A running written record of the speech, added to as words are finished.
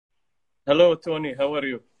Hello, Tony. How are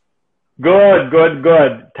you? Good, good,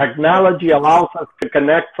 good. Technology allows us to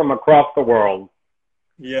connect from across the world.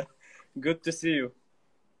 Yeah, good to see you.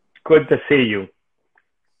 Good to see you.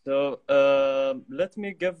 So, let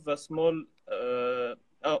me give a small,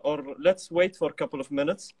 or let's wait for a couple of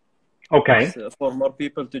minutes Okay. for more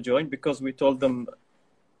people to join because we told them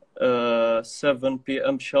 7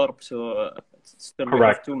 p.m. sharp. So, still we have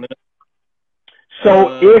Correct. 2 minutes. So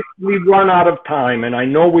Uh, if we run out of time, and I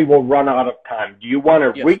know we will run out of time, do you want to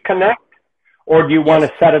yes, reconnect or do you want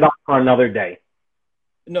yes. to set it up for another day?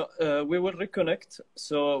 No, we will reconnect.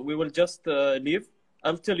 So, we will just leave.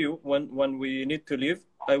 I'll tell you when we need to leave.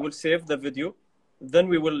 I will save the video. Then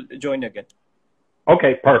we will join again.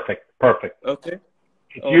 Okay, perfect, perfect. Okay?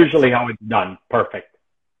 It's All right. usually how it's done. Perfect.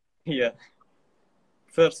 Yeah.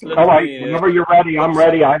 First, All let right, me whenever you're ready, I'm fix.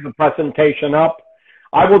 ready. I have the presentation up.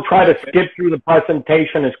 I will try to Okay. skip through the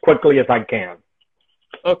presentation as quickly as I can.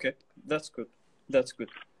 Okay. That's good. That's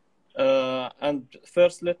good. And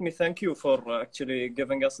first, let me thank you for actually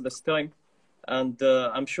giving us this time. And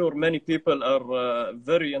I'm sure many people are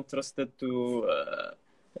very interested to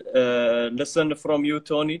listen from you,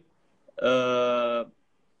 Tony. Uh,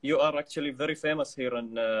 you are actually very famous here in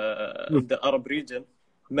the Arab region.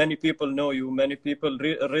 Many people know you. Many people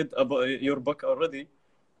read about your book already,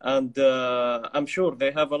 and I'm sure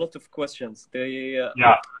they have a lot of questions.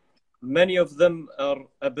 Yeah. Many of them are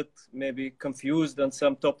a bit maybe confused on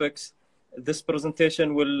some topics. This presentation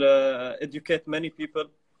will educate many people.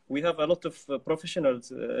 We have a lot of professionals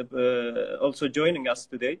also joining us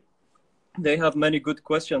today. They have many good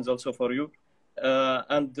questions also for you,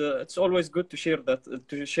 and it's always good to share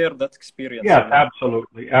that experience. Yes,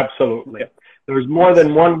 absolutely, absolutely. Yeah. There's more Yes. than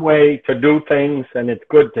one way to do things, and it's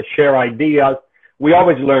good to share ideas. We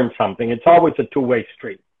always learn something. It's always a two-way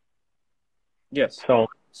street. Yes. So,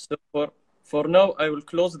 So for now, I will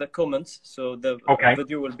close the comments so the okay.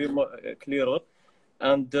 video will be more clearer,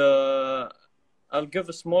 and I'll give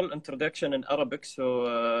a small introduction in Arabic. So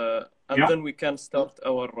and Yeah. then we can start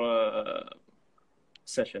our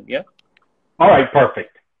session. Yeah. All right,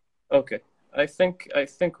 perfect. Okay. I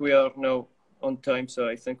think we are now on time, so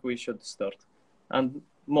I think we should start, and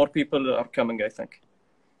more people are coming, I think.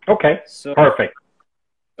 Okay, So perfect.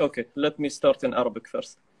 okay, let me start in Arabic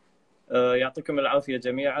first. يعطيكم العافية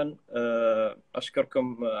جميعا.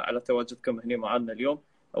 أشكركم على تواجدكم هنا معنا اليوم.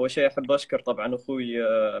 أول شيء أحب أشكر طبعا أخوي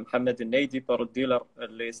محمد النيدي بارو ديلر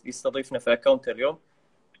اللي يستضيفنا في أكاونت اليوم.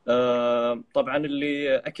 طبعا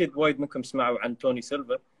اللي أكيد وايد منكم سمعوا عن توني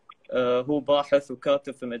سلفا. هو باحث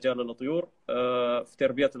وكاتب في مجال الطيور، في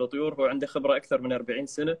تربية الطيور. هو عنده خبرة أكثر من 40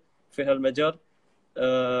 سنة في هالمجال.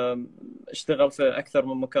 اشتغل في أكثر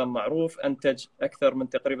من مكان معروف، أنتج أكثر من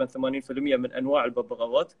تقريبا 80% من أنواع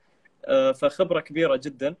الببغاوات. فخبرة كبيرة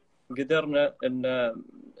جدا. قدرنا أن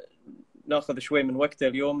ناخذ شوي من وقته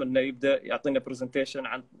اليوم انه يبدا يعطينا برزنتيشن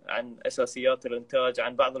عن اساسيات الانتاج،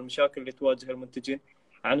 عن بعض المشاكل اللي تواجه المنتجين،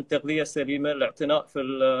 عن التغذيه السليمه، الاعتناء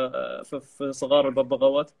في صغار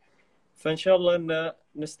الببغاوات. فان شاء الله ان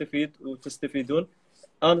نستفيد وتستفيدون.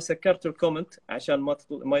 انا سكرت الكومنت عشان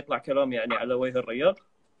ما يطلع كلام يعني على وجه الريال،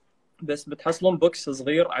 بس بتحصلون بوكس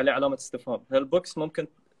صغير عليه علامه استفهام. هالبوكس ممكن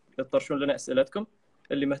تطرشون لنا اسئلتكم.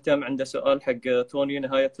 اللي مهتم عنده سؤال حق توني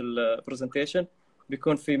نهايه البرزنتيشن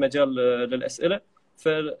بيكون في مجال للاسئله،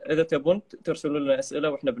 فاذا تبون ترسلوا لنا اسئله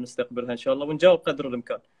واحنا بنستقبلها ان شاء الله ونجاوب قدر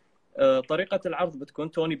الامكان. طريقه العرض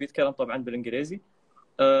بتكون توني بيتكلم طبعا بالانجليزي،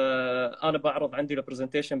 انا بعرض عندي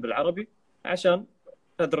البرزنتيشن بالعربي عشان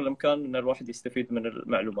قدر الامكان ان الواحد يستفيد من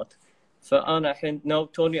المعلومات. فانا الحين now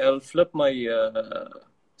Tony I'll flip my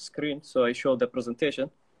screen so I show the presentation.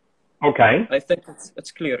 Okay. I think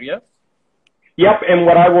it's clear, yeah? Yep, and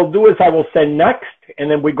what I will do is I will say next, and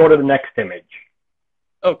then we go to the next image.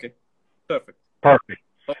 Okay, perfect. Perfect.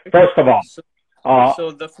 Okay. First of all, So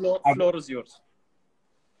the floor is yours.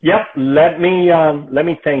 yep, let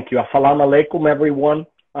me thank you. Assalamu alaikum, everyone.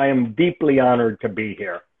 I am deeply honored to be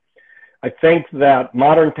here. I think that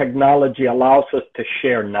modern technology allows us to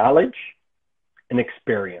share knowledge and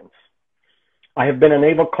experience. I have been an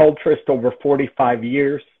aviculturist over 45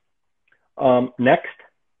 years. Next.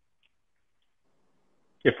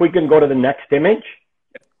 If we can go to the next image.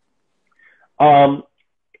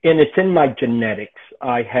 And it's in my genetics.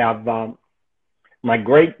 I have my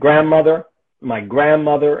great-grandmother, my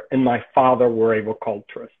grandmother, and my father were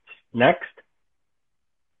aviculturists. Next.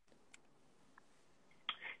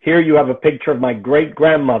 Here you have a picture of my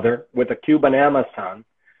great-grandmother with a Cuban Amazon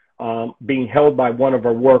being held by one of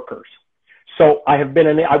her workers. So I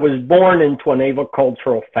was born into an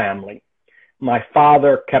avicultural family. My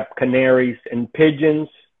father kept canaries and pigeons.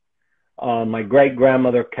 My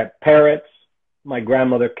great-grandmother kept parrots. My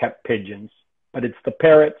grandmother kept pigeons, but it's the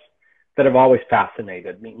parrots that have always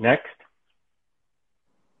fascinated me. Next.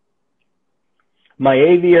 My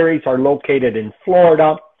aviaries are located in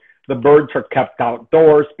Florida. The birds are kept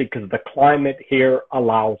outdoors because the climate here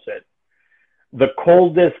allows it. The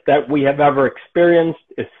coldest that we have ever experienced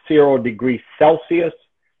is 0 degrees Celsius,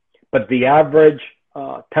 but the average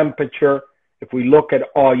temperature, if we look at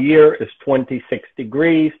all year, is 26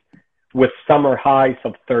 degrees with summer highs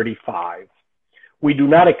of 35. We do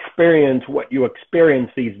not experience what you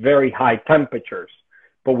experience, these very high temperatures,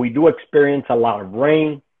 but we do experience a lot of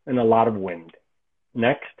rain and a lot of wind.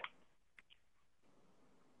 Next.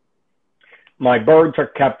 My birds are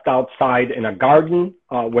kept outside in a garden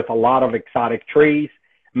with a lot of exotic trees.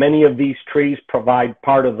 Many of these trees provide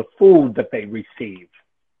part of the food that they receive.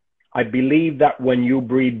 I believe that when you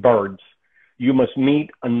breed birds, you must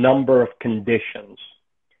meet a number of conditions.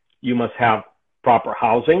 You must have proper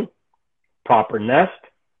housing, proper nest,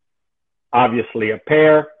 obviously a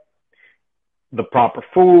pair, the proper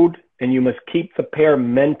food, and you must keep the pair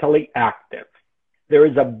mentally active. There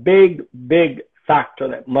is a big, big factor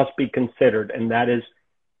that must be considered, and that is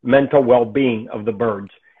mental well-being of the birds.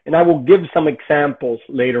 And I will give some examples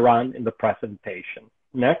later on in the presentation.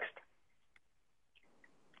 Next.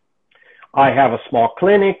 I have a small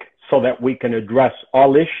clinic so that we can address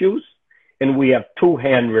all issues, and we have 2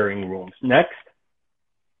 hand-rearing rooms. Next.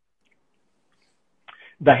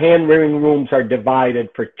 The hand-rearing rooms are divided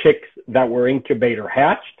for chicks that were incubator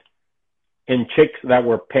hatched and chicks that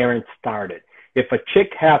were parent started. If a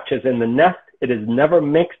chick hatches in the nest, it is never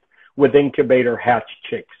mixed with incubator hatched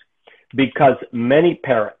chicks because many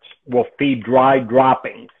parrots will feed dried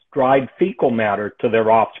droppings, dried fecal matter to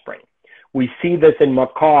their offspring. We see this in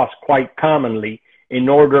macaws quite commonly in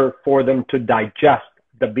order for them to digest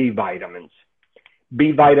the B vitamins.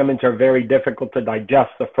 B vitamins are very difficult to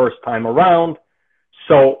digest the first time around,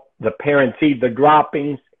 so the parents eat the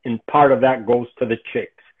droppings and part of that goes to the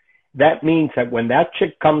chicks. That means that when that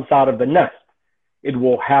chick comes out of the nest, it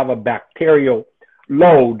will have a bacterial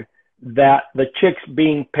load that the chicks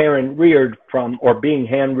being parent reared from or being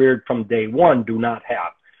hand reared from day one do not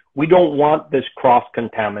have. We don't want this cross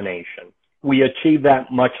contamination. We achieve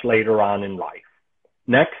that much later on in life.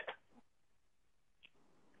 Next.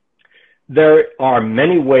 There are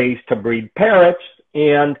many ways to breed parrots,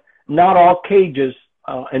 and not all cages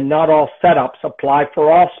and not all setups apply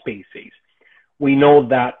for all species. We know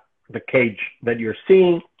that the cage that you're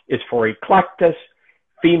seeing is for eclectus.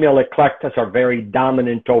 Female eclectus are very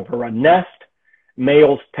dominant over a nest.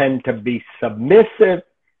 Males tend to be submissive,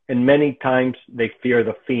 and many times they fear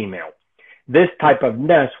the female. This type of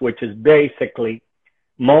nest, which is basically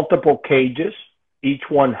multiple cages, each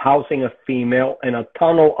one housing a female, and a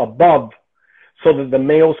tunnel above so that the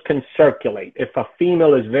males can circulate. If a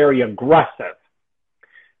female is very aggressive,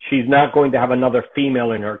 she's not going to have another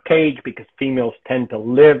female in her cage because females tend to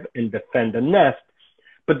live and defend a nest,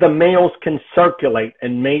 but the males can circulate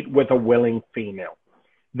and mate with a willing female.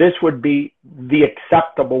 This would be the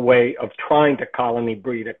acceptable way of trying to colony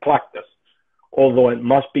breed eclectus, although it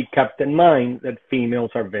must be kept in mind that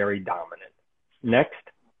females are very dominant. Next.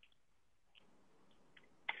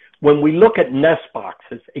 When we look at nest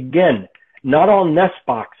boxes, again, not all nest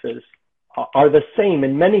boxes are the same,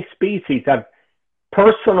 and many species have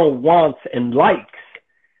personal wants and likes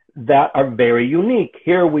that are very unique.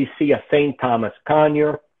 Here we see a St. Thomas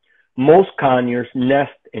conure. Most conures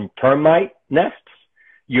nest in termite nests.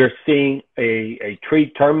 You're seeing a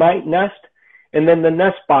tree termite nest. And then the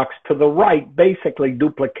nest box to the right basically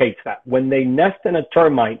duplicates that. When they nest in a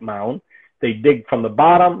termite mound, they dig from the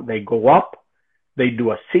bottom, they go up, they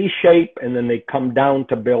do a C shape, and then they come down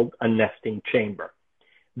to build a nesting chamber.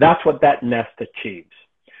 That's what that nest achieves.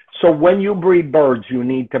 So when you breed birds, you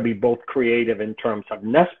need to be both creative in terms of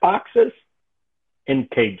nest boxes and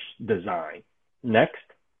cage design. Next.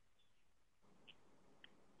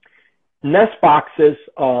 Nest boxes,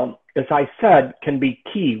 as I said, can be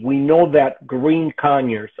key. We know that green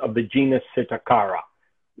conures of the genus Psittacara,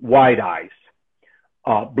 white eyes,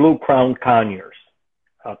 blue-crowned conures,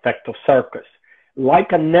 Thectocercus,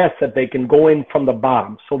 like a nest that they can go in from the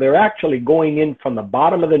bottom. So they're actually going in from the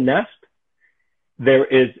bottom of the nest. There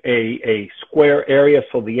is a square area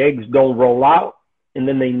so the eggs don't roll out, and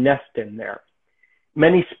then they nest in there.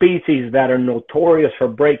 Many species that are notorious for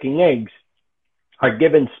breaking eggs are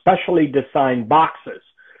given specially designed boxes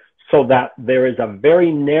so that there is a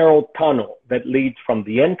very narrow tunnel that leads from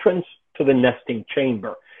the entrance to the nesting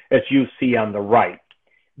chamber, as you see on the right.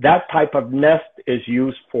 That type of nest is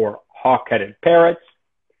used for hawk-headed parrots,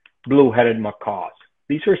 blue-headed macaws.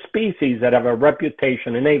 These are species that have a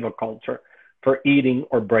reputation in aviculture for eating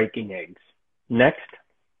or breaking eggs. Next.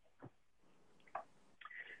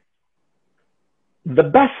 The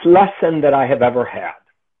best lesson that I have ever had.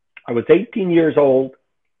 I was 18 years old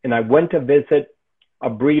and I went to visit a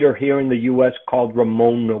breeder here in the U.S. called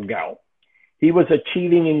Ramon Nogel. He was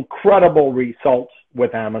achieving incredible results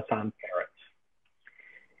with Amazon parrots.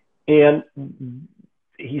 And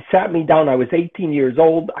he sat me down. I was 18 years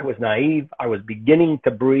old. I was naive. I was beginning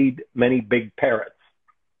to breed many big parrots.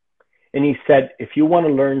 And he said, if you want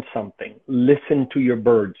to learn something, listen to your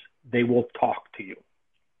birds. They will talk to you.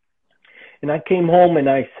 And I came home and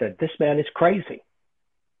I said, this man is crazy.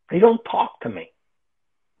 They don't talk to me.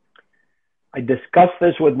 I discussed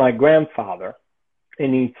this with my grandfather,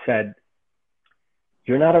 and he said,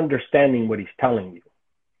 you're not understanding what he's telling you.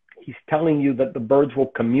 He's telling you that the birds will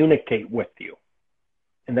communicate with you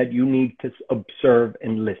and that you need to observe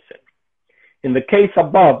and listen. In the case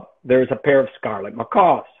above, there's a pair of scarlet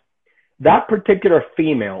macaws. That particular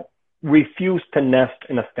female refused to nest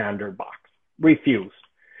in a standard box. Refused.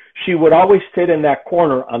 She would always sit in that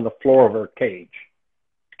corner on the floor of her cage.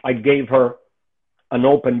 I gave her an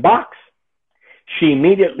open box. She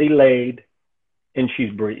immediately laid and she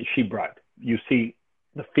bred. You see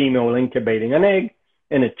the female incubating an egg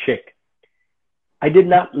and a chick. I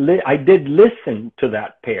did listen to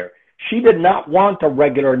that pair. She did not want a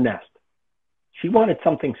regular nest. She wanted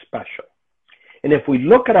something special. And if we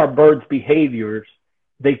look at our birds' behaviors,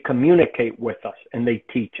 they communicate with us and they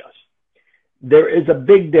teach us. There is a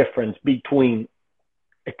big difference between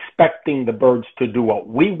expecting the birds to do what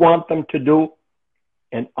we want them to do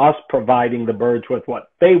and us providing the birds with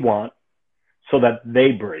what they want so that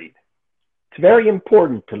they breed. It's very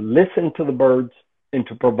important to listen to the birds and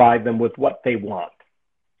to provide them with what they want.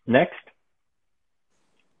 Next.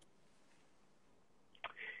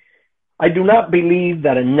 I do not believe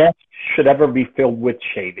that a nest should ever be filled with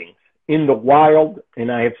shavings. In the wild,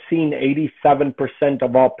 and I have seen 87%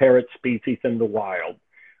 of all parrot species in the wild,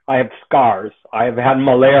 I have scars. I have had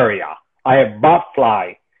malaria. I have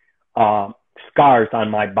botfly scars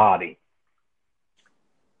on my body.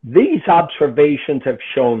 These observations have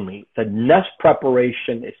shown me that nest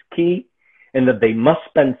preparation is key and that they must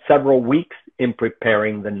spend several weeks in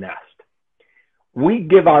preparing the nest. We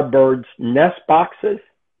give our birds nest boxes.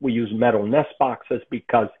 We use metal nest boxes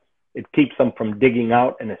because it keeps them from digging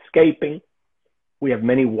out and escaping. We have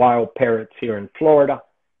many wild parrots here in Florida.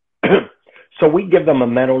 So we give them a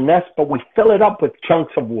metal nest, but we fill it up with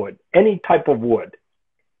chunks of wood, any type of wood.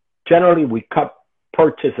 Generally, we cut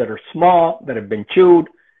perches that are small, that have been chewed,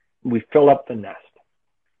 and we fill up the nest.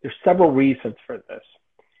 There's several reasons for this.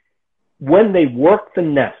 When they work the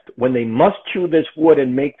nest, when they must chew this wood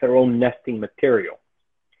and make their own nesting material,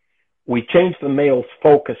 we change the male's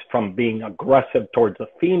focus from being aggressive towards the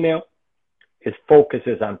female. His focus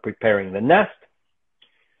is on preparing the nest.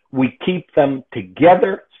 We keep them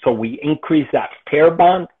together, so we increase that pair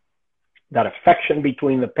bond, that affection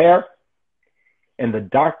between the pair, and the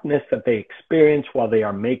darkness that they experience while they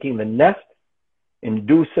are making the nest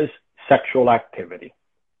induces sexual activity.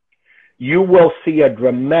 You will see a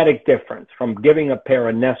dramatic difference from giving a pair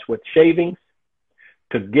a nest with shavings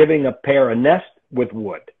to giving a pair a nest with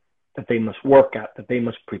wood that they must work at, that they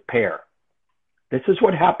must prepare. This is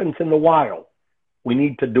what happens in the wild. We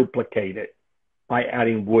need to duplicate it by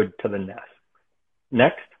adding wood to the nest.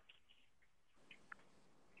 Next.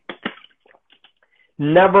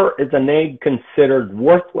 Never is an egg considered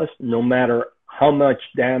worthless, no matter how much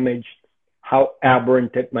damaged, how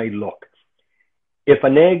aberrant it may look. If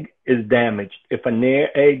an egg is damaged, if an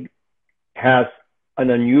egg has an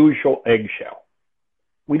unusual eggshell,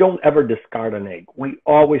 we don't ever discard an egg. We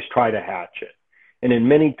always try to hatch it. And in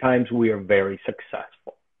many times we are very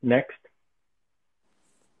successful. Next.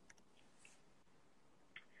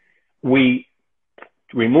 We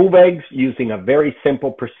remove eggs using a very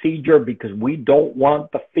simple procedure because we don't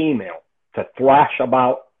want the female to thrash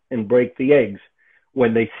about and break the eggs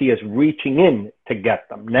when they see us reaching in to get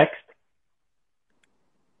them. Next.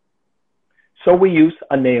 So we use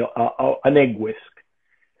an egg whisk.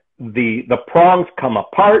 The prongs come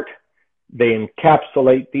apart. They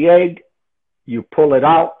encapsulate the egg. You pull it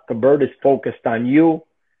out. The bird is focused on you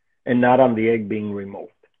and not on the egg being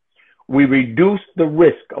removed. We reduce the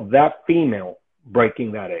risk of that female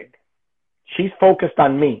breaking that egg. She's focused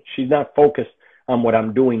on me. She's not focused on what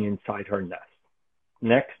I'm doing inside her nest.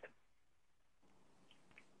 Next.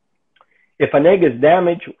 If an egg is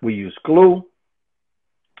damaged, we use glue.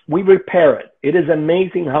 We repair it. It is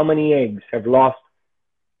amazing how many eggs have lost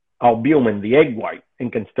albumin, the egg white,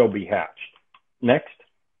 and can still be hatched. Next.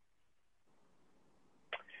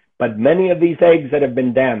 But many of these eggs that have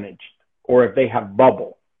been damaged, or if they have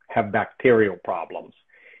bubble, have bacterial problems.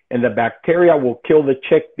 and the bacteria will kill the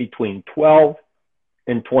chick between 12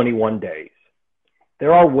 and 21 days.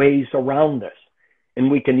 There are ways around this,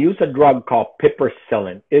 and we can use a drug called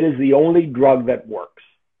piperacillin. It is the only drug that works.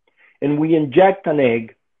 And we inject an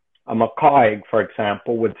egg, a macaw egg, for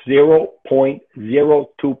example, with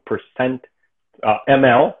 0.02%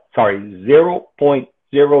 ml,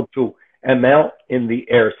 0.02 ml in the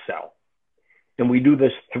air cell. And we do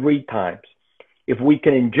this 3 times. If we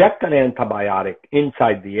can inject an antibiotic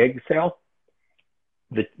inside the egg cell,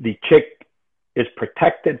 the chick is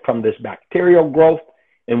protected from this bacterial growth,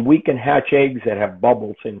 and we can hatch eggs that have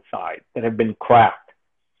bubbles inside, that have been cracked,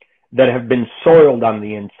 that have been soiled on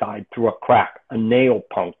the inside through a crack, a nail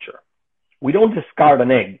puncture. We don't discard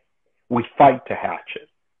an egg. We fight to hatch it.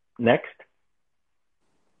 Next.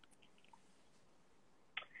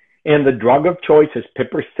 And the drug of choice is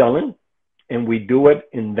piperacillin, and we do it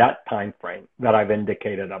in that time frame that I've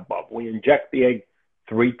indicated above. We inject the egg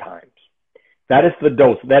 3 times. That is the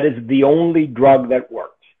dose. That is the only drug that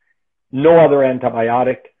works. No other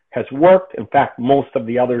antibiotic has worked. In fact, most of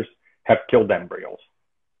the others have killed embryos.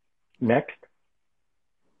 Next.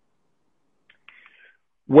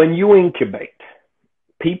 When you incubate,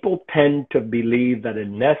 people tend to believe that a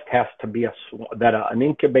nest has to be an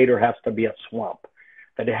incubator has to be a swamp,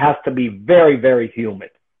 that it has to be very, very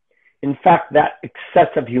humid. In fact, that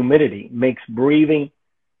excessive humidity makes breathing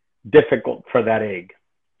difficult for that egg.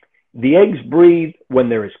 The eggs breathe when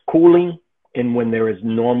there is cooling and when there is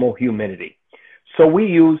normal humidity. So we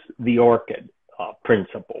use the orchid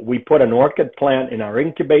principle. We put an orchid plant in our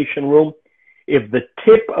incubation room. If the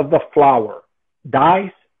tip of the flower dies,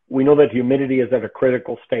 we know that humidity is at a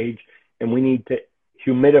critical stage, and we need to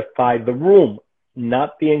humidify the room,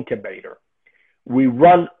 not the incubator. We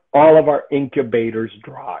run all of our incubators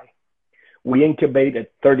dry. We incubate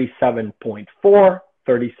at 37.4,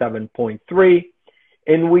 37.3,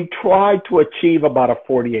 and we try to achieve about a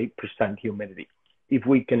 48% humidity. If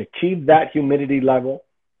we can achieve that humidity level,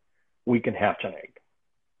 we can hatch an egg.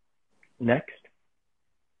 Next.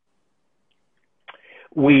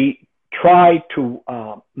 We try to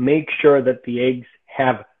make sure that the eggs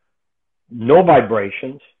have no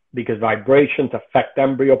vibrations, because vibrations affect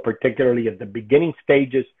embryo, particularly at the beginning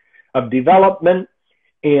stages of development,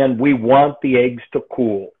 and we want the eggs to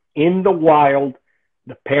cool. In the wild,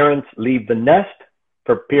 the parents leave the nest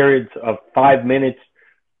for periods of 5 minutes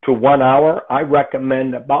to 1 hour. I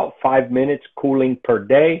recommend about 5 minutes cooling per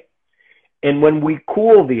day. And when we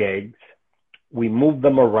cool the eggs, we move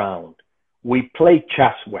them around. We play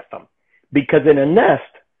chess with them. Because in a nest,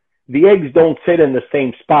 the eggs don't sit in the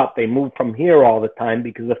same spot. They move from here all the time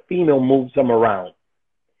because the female moves them around.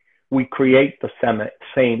 We create the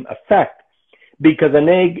same effect, because an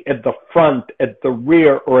egg at the front, at the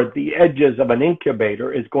rear, or at the edges of an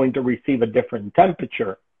incubator is going to receive a different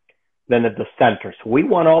temperature than at the center. So we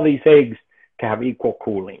want all these eggs to have equal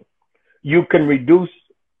cooling. You can reduce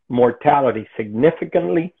mortality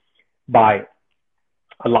significantly by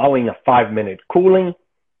allowing a 5-minute cooling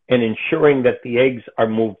and ensuring that the eggs are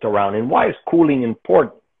moved around. And why is cooling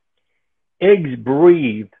important? Eggs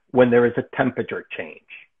breathe when there is a temperature change.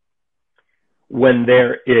 When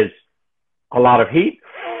there is a lot of heat,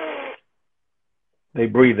 they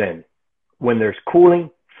breathe in. When there's cooling,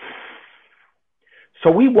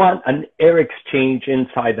 so we want an air exchange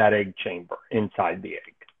inside that egg chamber, inside the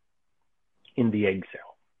egg, in the egg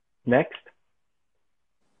cell. Next.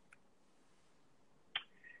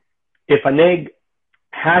 If an egg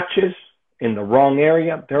hatches in the wrong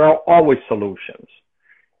area, there are always solutions.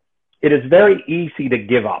 It is very easy to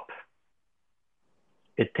give up.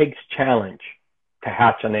 It takes challenge to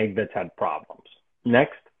hatch an egg that's had problems.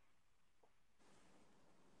 Next.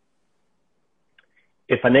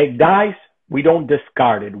 If an egg dies, we don't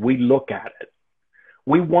discard it. We look at it.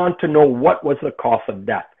 We want to know what was the cause of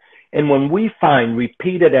death. And when we find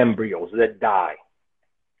repeated embryos that die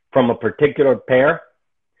from a particular pair,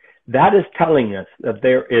 that is telling us that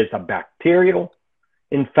there is a bacterial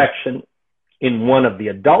infection in one of the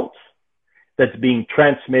adults that's being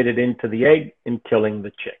transmitted into the egg and killing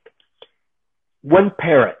the chick. When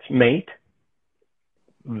parents mate,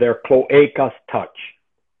 their cloacas touch.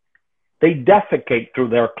 They defecate through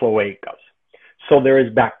their cloacas. So there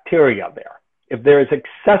is bacteria there. If there is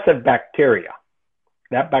excessive bacteria,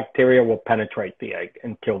 that bacteria will penetrate the egg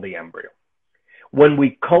and kill the embryo. When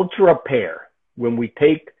we culture a pair, when we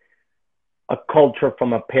take a culture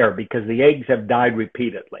from a pair because the eggs have died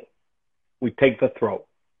repeatedly, we take the throat.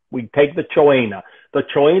 We take the choana. The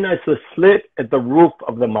choana is the slit at the roof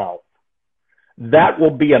of the mouth. That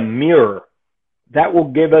will be a mirror. That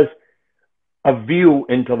will give us a view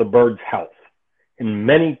into the bird's health. And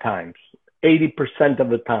many times, 80% of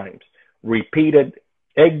the times, repeated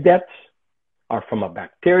egg deaths are from a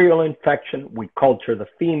bacterial infection. We culture the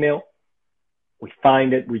female, we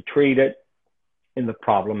find it, we treat it, and the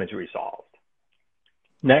problem is resolved.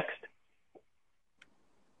 Next.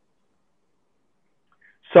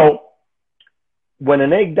 So when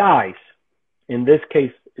an egg dies, in this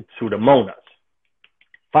case, it's Pseudomonas,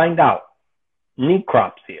 find out,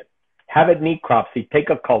 necropsy it, have it necropsy, take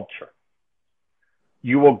a culture.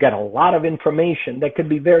 You will get a lot of information that could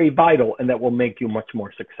be very vital and that will make you much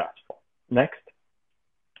more successful. Next.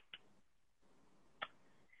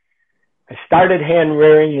 I started hand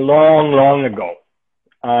rearing long, long ago.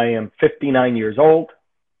 I am 59 years old.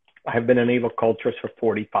 I have been in aviculturist for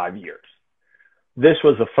 45 years. This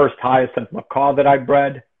was the first hyacinth macaw that I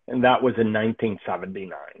bred, and that was in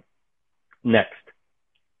 1979. Next.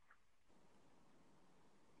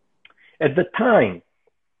 At the time,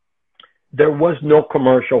 there was no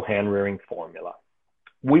commercial hand rearing formula.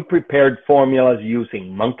 We prepared formulas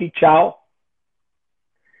using monkey chow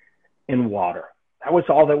and water. That was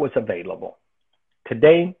all that was available.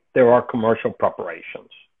 Today, there are commercial preparations.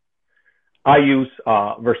 I use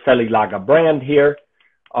Vercelli Laga brand here,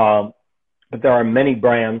 but there are many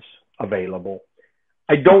brands available.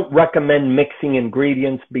 I don't recommend mixing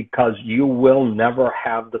ingredients because you will never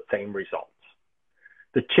have the same results.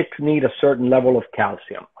 The chicks need a certain level of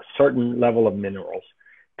calcium, a certain level of minerals.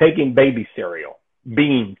 Taking baby cereal,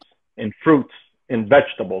 beans, and fruits and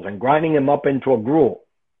vegetables and grinding them up into a gruel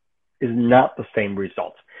is not the same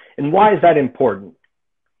results. And why is that important?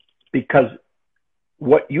 Because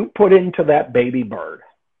what you put into that baby bird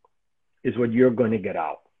is what you're going to get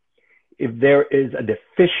out. If there is a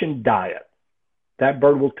deficient diet, that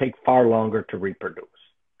bird will take far longer to reproduce.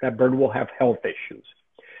 That bird will have health issues.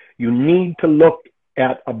 You need to look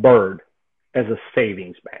at a bird as a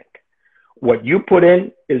savings bank. What you put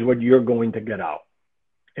in is what you're going to get out.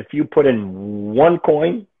 If you put in 1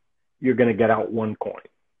 coin, you're going to get out 1 coin.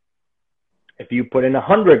 If you put in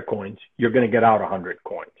 100 coins, you're going to get out 100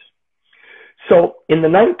 coins. So in the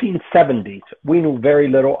 1970s, we knew very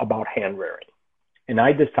little about hand rearing. And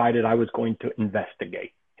I decided I was going to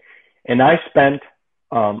investigate. And I spent,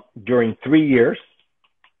 during 3 years,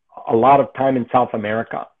 a lot of time in South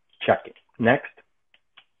America checking. Next.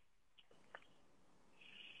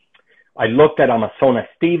 I looked at Amazona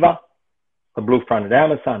estiva, the blue-fronted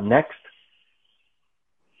Amazon. Next.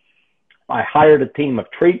 I hired a team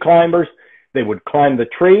of tree climbers. They would climb the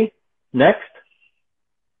tree. Next.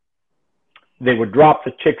 They would drop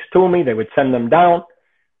the chicks to me. They would send them down.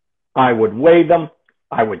 I would weigh them.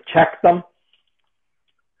 I would check them.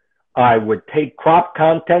 I would take crop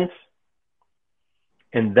contents,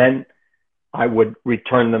 and then I would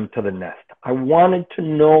return them to the nest. I wanted to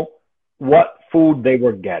know what food they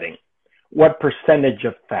were getting, what percentage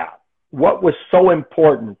of fat, what was so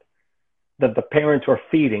important that the parents were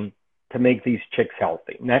feeding to make these chicks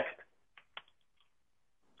healthy. Next.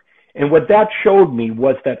 And what that showed me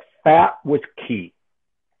was that fat was key.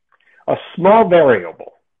 A small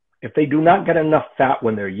variable. If they do not get enough fat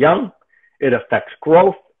when they're young, it affects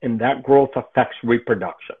growth, and that growth affects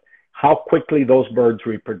reproduction, how quickly those birds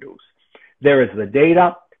reproduce. There is the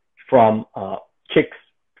data from chicks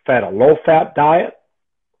fed a low-fat diet,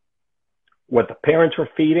 what the parents were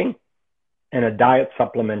feeding, and a diet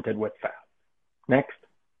supplemented with fat. Next.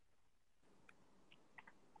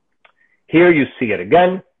 Here you see it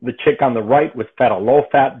again. The chick on the right was fed a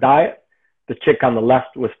low-fat diet. The chick on the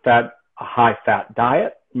left was fed a high-fat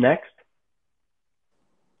diet. Next.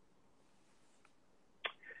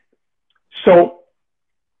 So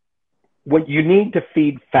what you need to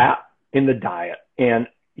feed fat in the diet, and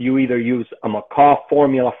you either use a macaw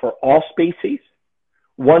formula for all species.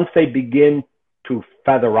 Once they begin to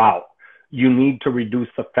feather out, you need to reduce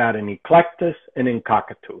the fat in eclectus and in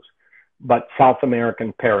cockatoos. But South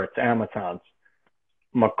American parrots, Amazons,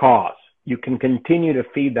 macaws, you can continue to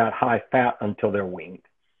feed that high fat until they're weaned.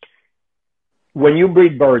 When you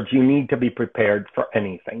breed birds, you need to be prepared for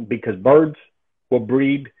anything, because birds will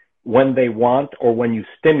breed when they want or when you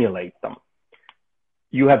stimulate them.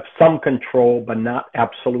 You have some control, but not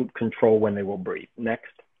absolute control when they will breed.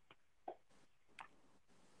 Next.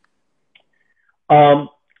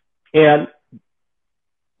 And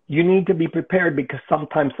you need to be prepared because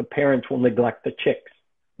sometimes the parents will neglect the chicks.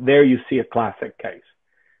 There you see a classic case.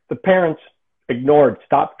 The parents ignored,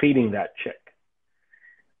 stopped feeding that chick.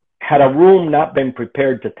 Had a room not been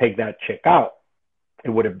prepared to take that chick out, it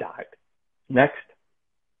would have died. Next.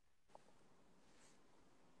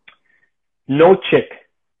 No chick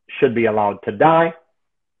should be allowed to die.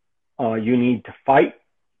 You need to fight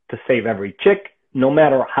to save every chick, no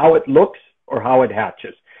matter how it looks or how it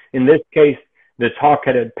hatches. In this case, this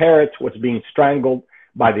hawk-headed parrot was being strangled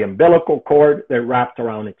by the umbilical cord that wrapped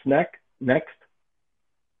around its neck. Next.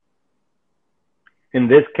 In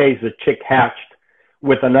this case, the chick hatched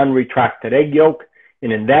with an unretracted egg yolk.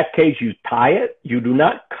 And in that case, you tie it. You do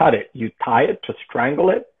not cut it. You tie it to strangle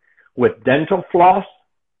it with dental floss,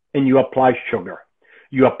 and you apply sugar.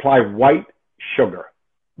 You apply white sugar,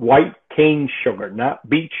 white cane sugar, not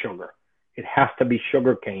beet sugar. It has to be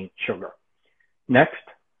sugar cane sugar. Next.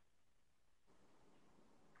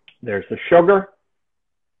 There's the sugar.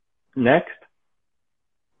 Next.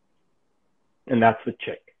 And that's the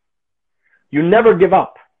chick. You never give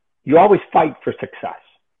up. You always fight for success.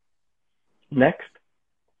 Next.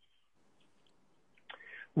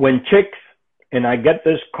 When chicks, and I get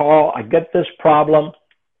this call, I get this problem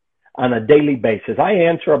on a daily basis. I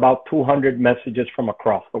answer about 200 messages from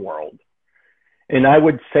across the world. And I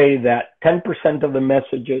would say that 10% of the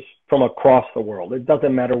messages from across the world, it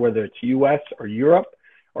doesn't matter whether it's US or Europe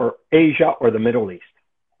or Asia or the Middle East.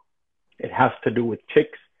 It has to do with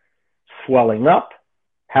chicks swelling up,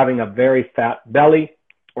 having a very fat belly,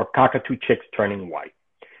 or cockatoo chicks turning white.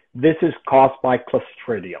 This is caused by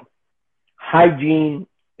Clostridium. Hygiene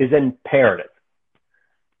is imperative.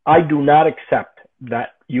 I do not accept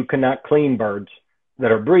that you cannot clean birds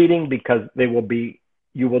that are breeding because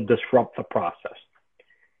you will disrupt the process.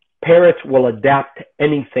 Parrots will adapt to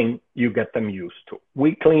anything you get them used to.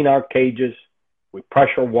 We clean our cages. We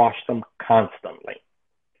pressure wash them constantly.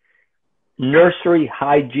 Nursery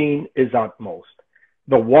hygiene is utmost.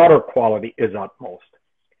 The water quality is utmost.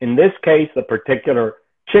 In this case, the particular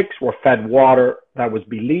chicks were fed water that was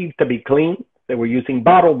believed to be clean. They were using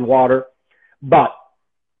bottled water, but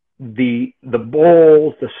the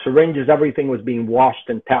bowls, the syringes, everything was being washed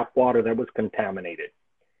in tap water that was contaminated.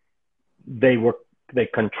 They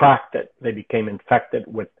contracted. They became infected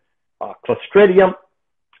with Clostridium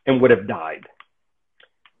and would have died.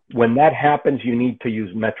 When that happens, you need to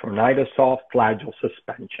use metronidazole flagyl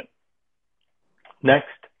suspension. Next.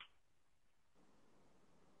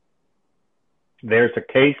 There's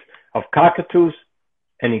a case of cockatoos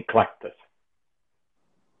and eclectus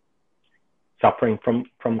suffering from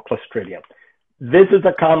Clostridium. This is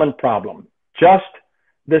a common problem. Just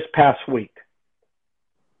this past week,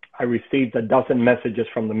 I received a dozen messages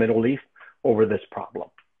from the Middle East over this problem.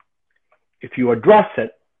 If you address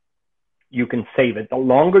it, you can save it. The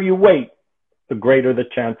longer you wait, the greater the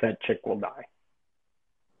chance that chick will die.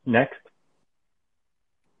 Next.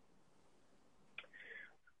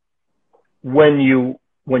 When you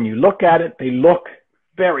look at it, they look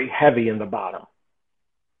very heavy in the bottom.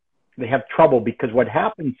 They have trouble because what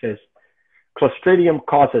happens is Clostridium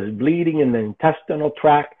causes bleeding in the intestinal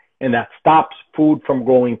tract, and that stops food from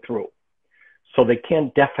going through. So they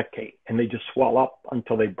can't defecate, and they just swell up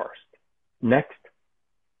until they burst. Next.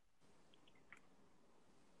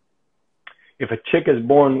 If a chick is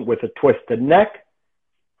born with a twisted neck,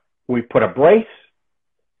 we put a brace,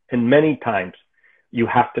 and many times you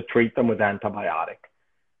have to treat them with antibiotic.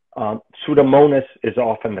 Pseudomonas is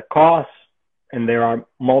often the cause, and there are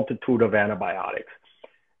multitude of antibiotics.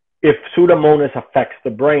 If Pseudomonas affects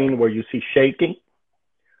the brain where you see shaking,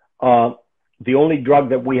 the only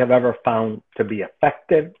drug that we have ever found to be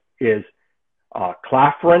effective is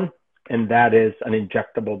claflin, and that is an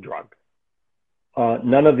injectable drug.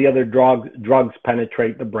 None of the other drugs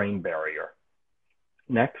penetrate the brain barrier.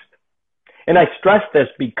 Next. And I stress this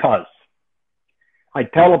because I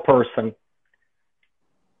tell a person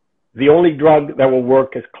the only drug that will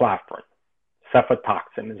work is claflin.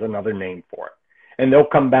 Cephatoxin is another name for it. And they'll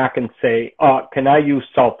come back and say, can I use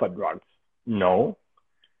sulfa drugs? No.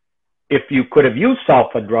 If you could have used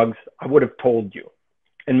sulfa drugs, I would have told you.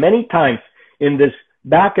 And many times in this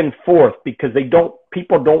back and forth, because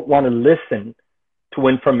people don't want to listen to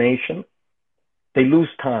information, they lose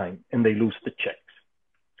time and they lose the chicks.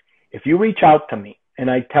 If you reach out to me and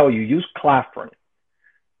I tell you, use claflin,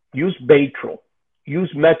 use Baytril,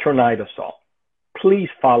 use metronidazole, please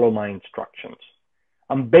follow my instructions.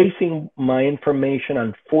 I'm basing my information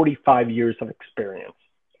on 45 years of experience.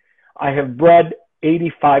 I have bred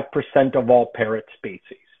 85% of all parrot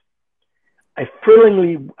species. I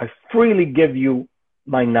freely give you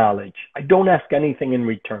my knowledge. I don't ask anything in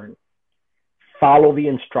return. Follow the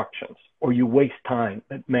instructions or you waste time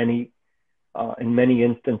that in many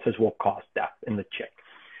instances will cause death in the chick.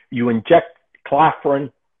 You inject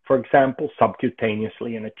claflin, for example,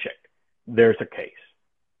 subcutaneously in a chick. There's a case.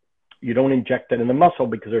 You don't inject it in the muscle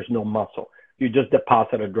because there's no muscle. You just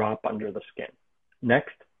deposit a drop under the skin.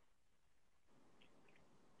 Next.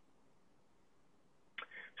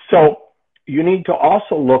 So you need to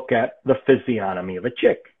also look at the physiognomy of a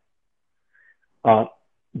chick.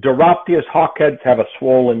 Dropteus hawkheads have a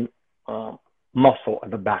swollen muscle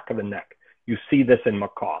at the back of the neck. You see this in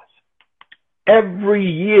macaws. Every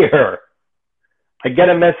year, I get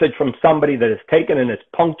a message from somebody that has taken and has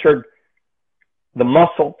punctured the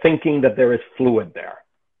muscle thinking that there is fluid there.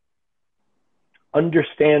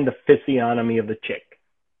 Understand the physiognomy of the chick.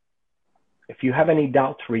 If you have any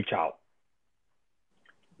doubts, reach out.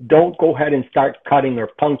 Don't go ahead and start cutting or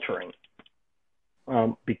puncturing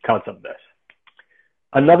because of this.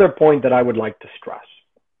 Another point that I would like to stress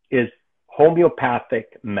is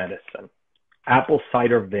homeopathic medicine, apple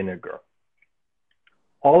cider vinegar.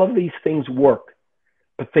 All of these things work,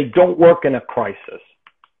 but they don't work in a crisis.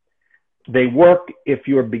 They work if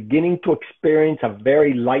you're beginning to experience a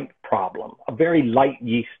very light problem, a very light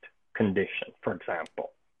yeast condition, for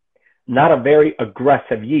example, not a very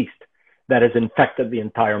aggressive yeast that has infected the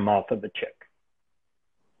entire mouth of the chick.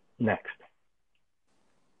 Next.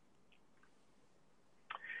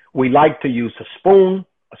 We like to use a spoon.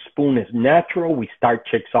 A spoon is natural. We start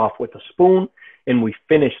chicks off with a spoon and we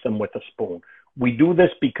finish them with a spoon. We do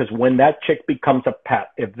this because when that chick becomes a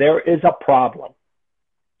pet, if there is a problem,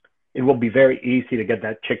 it will be very easy to get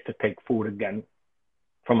that chick to take food again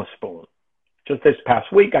from a spoon. Just this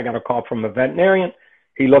past week, I got a call from a veterinarian.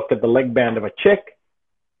 He looked at the leg band of a chick.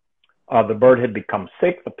 The bird had become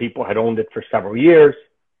sick. The people had owned it for several years.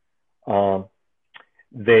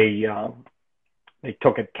 They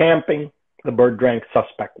took it camping. The bird drank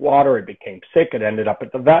suspect water. It became sick. It ended up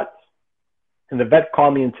at the vet's. And the vet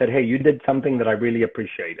called me and said, hey, you did something that I really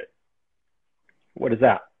appreciated. What is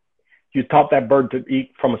that? You taught that bird to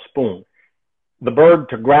eat from a spoon. The bird,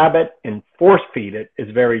 to grab it and force feed it is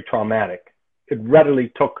very traumatic. It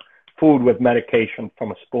readily took food with medication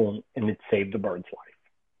from a spoon and it saved the bird's life.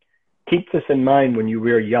 Keep this in mind when you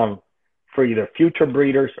rear young for either future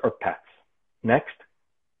breeders or pets. Next.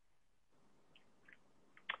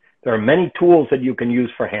 There are many tools that you can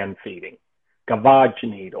use for hand feeding. Gavage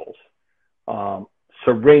needles,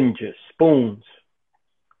 syringes, spoons.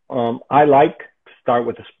 I like to start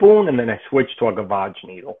with a spoon and then I switch to a gavage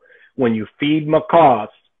needle. When you feed macaws,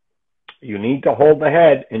 you need to hold the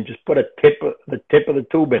head and just put the tip of the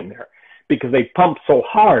tube in there because they pump so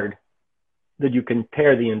hard that you can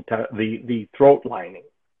tear the throat lining.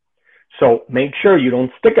 So make sure you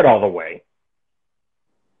don't stick it all the way.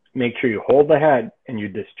 Make sure you hold the head and you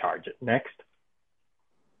discharge it. Next.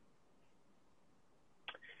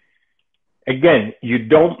 Again, you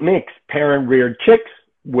don't mix parent-reared chicks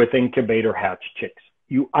with incubator hatch chicks.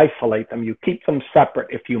 You isolate them. You keep them separate.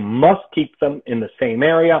 If you must keep them in the same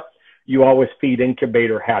area, you always feed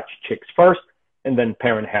incubator hatch chicks first and then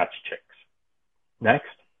parent hatch chicks. Next.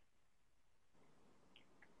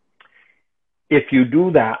 If you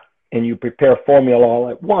do that and you prepare formula all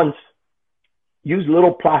at once, use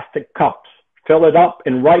little plastic cups. Fill it up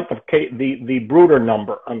and write the brooder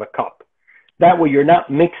number on the cup. That way you're not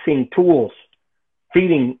mixing tools,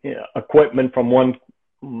 feeding equipment from one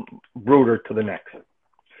brooder to the next.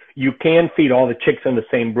 You can feed all the chicks in the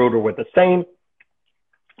same brooder with the same,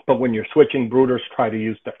 but when you're switching brooders, try to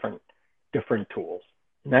use different tools.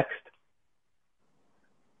 Next.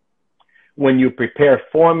 When you prepare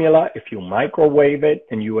formula, if you microwave it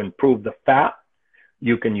and you improve the fat,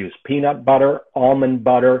 you can use peanut butter, almond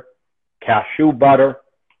butter, cashew butter,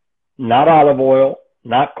 not olive oil,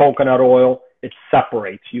 not coconut oil. It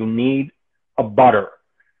separates. You need a butter,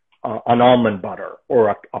 an almond butter or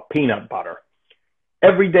a peanut butter.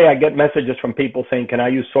 Every day I get messages from people saying, can I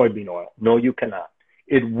use soybean oil? No, you cannot.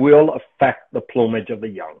 It will affect the plumage of the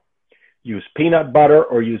young. Use peanut butter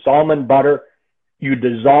or use almond butter. You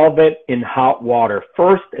dissolve it in hot water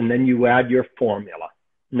first, and then you add your formula.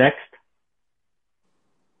 Next.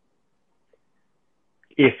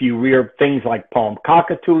 If you rear things like palm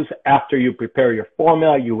cockatoos, after you prepare your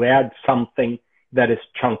formula, you add something that is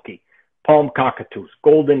chunky. Palm cockatoos,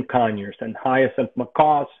 golden conures, and hyacinth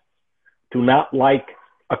macaws do not like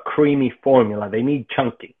a creamy formula. They need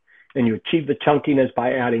chunky. And you achieve the chunkiness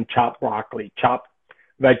by adding chopped broccoli, chopped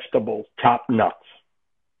vegetables, chopped nuts.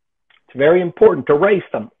 It's very important to race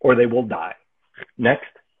them or they will die.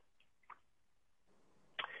 Next.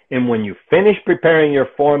 And when you finish preparing your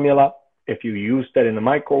formula, if you used it in the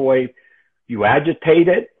microwave, you agitate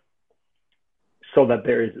it so that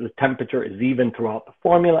the temperature is even throughout the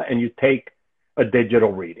formula, and you take a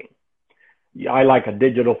digital reading. I like a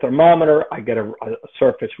digital thermometer. I get a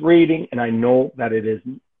surface reading, and I know that it is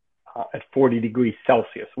at 40 degrees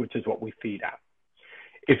Celsius, which is what we feed at.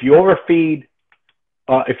 If you overfeed,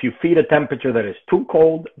 if you feed a temperature that is too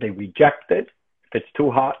cold, they reject it. If it's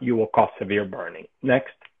too hot, you will cause severe burning.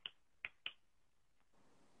 Next.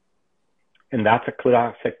 And that's a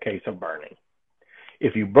classic case of burning.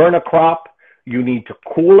 If you burn a crop, you need to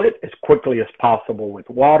cool it as quickly as possible with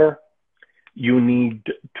water. You need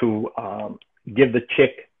to give the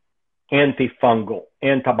chick antifungal,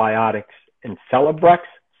 antibiotics, and Celebrex.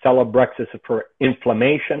 Celebrex is for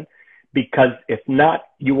inflammation, because if not,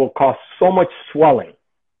 you will cause so much swelling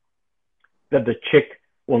that the chick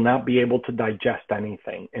will not be able to digest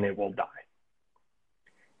anything and it will die.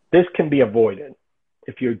 This can be avoided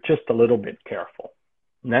if you're just a little bit careful.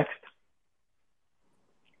 Next.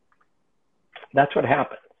 That's what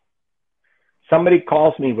happens. Somebody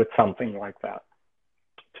calls me with something like that.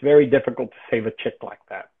 It's very difficult to save a chick like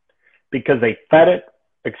that because they fed it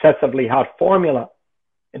excessively hot formula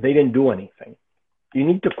and they didn't do anything. You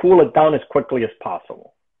need to cool it down as quickly as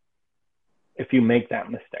possible if you make that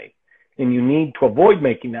mistake. And you need to avoid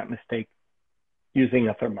making that mistake using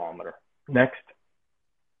a thermometer. Next.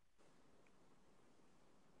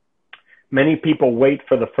 Many people wait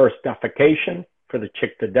for the first defecation, for the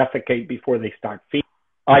chick to defecate before they start feeding.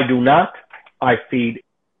 I do not. I feed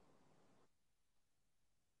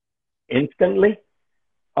instantly.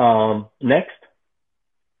 Next.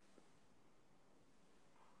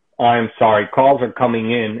 I'm sorry, calls are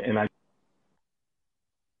coming in and I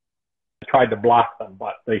tried to block them,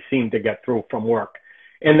 but they seem to get through from work.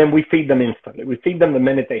 And then we feed them instantly. We feed them the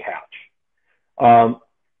minute they hatch.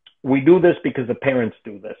 We do this because the parents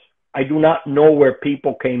do this. I do not know where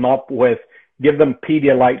people came up with give them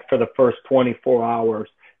Pedialyte for the first 24 hours,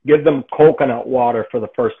 give them coconut water for the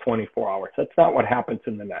first 24 hours. That's not what happens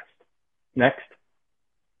in the nest. Next.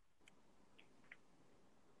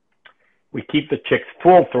 We keep the chicks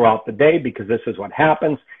full throughout the day because this is what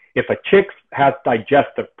happens. If a chick has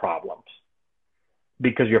digestive problems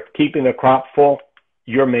because you're keeping the crop full,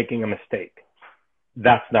 you're making a mistake.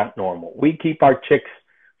 That's not normal. We keep our chicks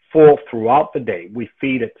full throughout the day. We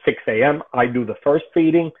feed at 6 a.m. I do the first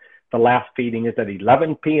feeding. The last feeding is at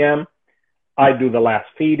 11 p.m. I do the last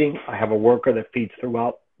feeding. I have a worker that feeds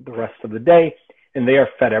throughout the rest of the day, and they are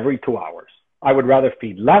fed every 2 hours. I would rather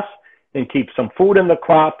feed less and keep some food in the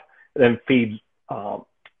crop than feed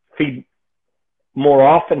more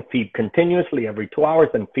often, feed continuously every 2 hours,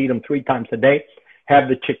 and feed them 3 times a day. Have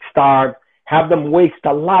the chick starve. Have them waste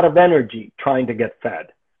a lot of energy trying to get fed.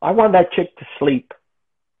 I want that chick to sleep.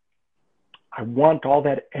 I want all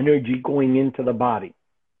that energy going into the body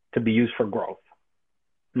to be used for growth.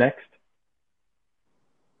 Next.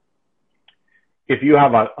 If you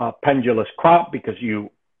have a pendulous crop because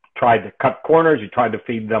you tried to cut corners, you tried to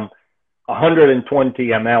feed them 120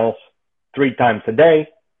 mLs 3 times a day,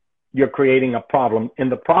 you're creating a problem.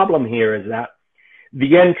 And the problem here is that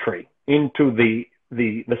the entry into the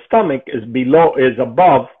stomach is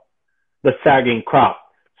above the sagging crop.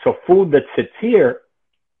 So food that sits here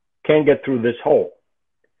can't get through this hole.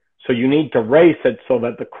 So you need to raise it so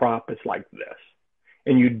that the crop is like this.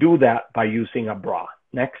 And you do that by using a bra.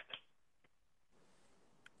 Next.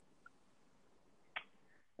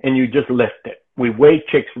 And you just lift it. We weigh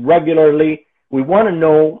chicks regularly. We want to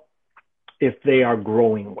know if they are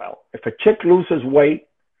growing well. If a chick loses weight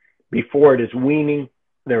before it is weaning,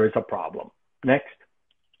 there is a problem. Next.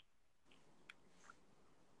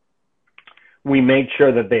 We make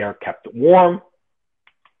sure that they are kept warm.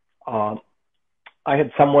 I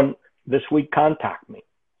had someone this week contact me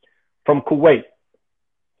from Kuwait.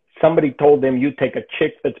 Somebody told them you take a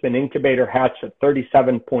chick that's been incubator hatched at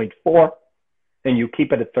 37.4 and you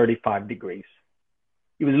keep it at 35 degrees.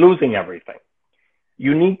 He was losing everything.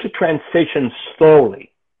 You need to transition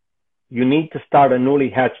slowly. You need to start a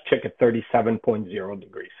newly hatched chick at 37.0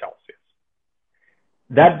 degrees Celsius.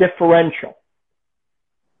 That differential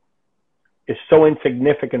is so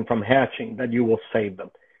insignificant from hatching that you will save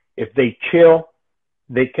them. If they chill,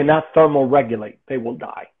 they cannot thermoregulate. They will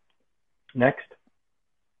die. Next.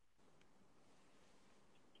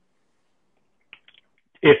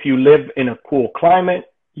 If you live in a cool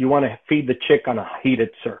climate, you want to feed the chick on a heated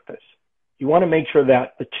surface. You want to make sure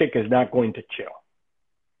that the chick is not going to chill.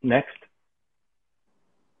 Next.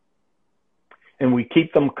 And we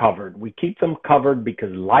keep them covered. We keep them covered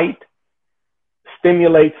because light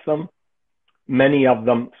stimulates them. Many of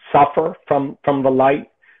them suffer from the light.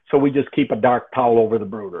 So we just keep a dark towel over the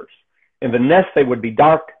brooders. In the nest, they would be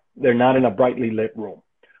dark. They're not in a brightly lit room.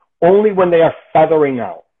 Only when they are feathering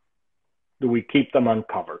out do we keep them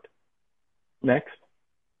uncovered. Next.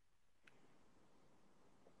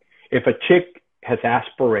 If a chick has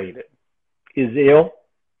aspirated, is ill,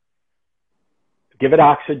 give it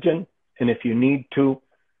oxygen, and if you need to,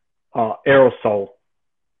 aerosol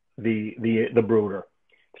the brooder.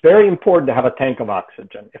 It's very important to have a tank of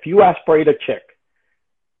oxygen. If you aspirate a chick,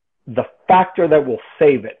 the factor that will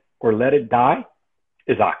save it or let it die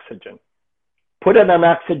is oxygen. Put it on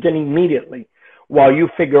oxygen immediately while you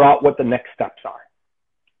figure out what the next steps are.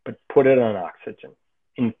 But put it on oxygen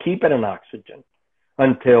and keep it on oxygen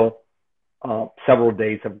until several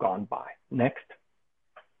days have gone by. Next.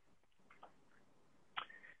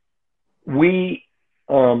 I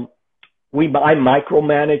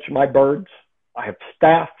micromanage my birds. I have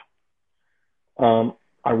staff.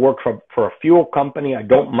 I work for a fuel company. I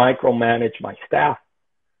don't micromanage my staff.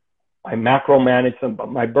 I macromanage them, but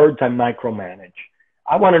my birds I micromanage.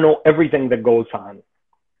 I want to know everything that goes on.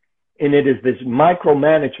 And it is this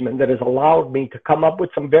micromanagement that has allowed me to come up with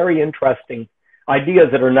some very interesting ideas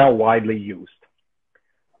that are now widely used.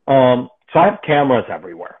 So I have cameras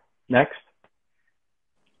everywhere. Next.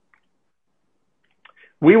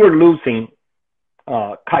 We were losing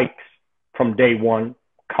kites from day one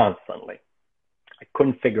constantly. I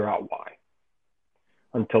couldn't figure out why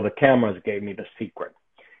until the cameras gave me the secret.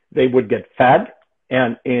 They would get fed,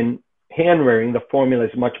 and in hand rearing, the formula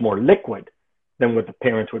is much more liquid than what the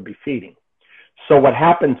parents would be feeding. So what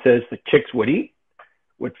happens is the chicks would eat,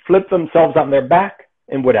 would flip themselves on their back,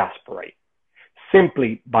 and would aspirate.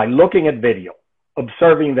 Simply by looking at video,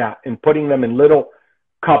 observing that, and putting them in little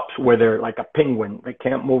cups where they're like a penguin. They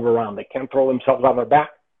can't move around. They can't throw themselves on their back.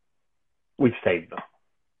 We've saved them.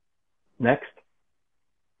 Next.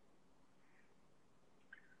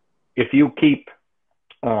 If you keep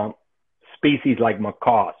species like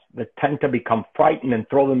macaws that tend to become frightened and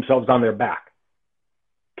throw themselves on their back,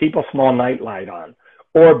 keep a small night light on.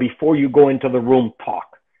 Or before you go into the room,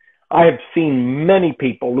 talk. I have seen many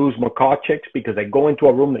people lose macaw chicks because they go into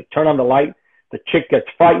a room, they turn on the light, the chick gets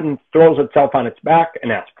frightened, throws itself on its back,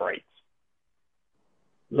 and aspirates.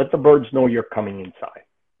 Let the birds know you're coming inside.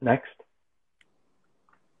 Next.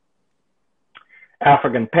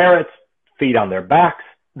 African parrots feed on their backs.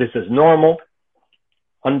 This is normal.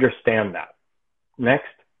 Understand that. Next.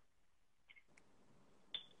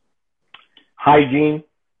 Hygiene.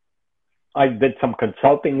 I did some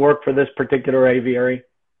consulting work for this particular aviary.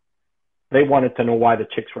 They wanted to know why the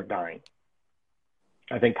chicks were dying.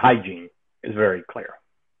 I think hygiene is very clear.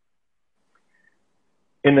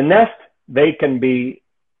 In the nest, the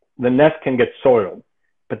nest can get soiled,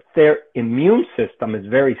 but their immune system is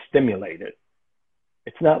very stimulated.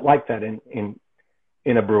 It's not like that in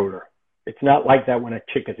a brooder. It's not like that when a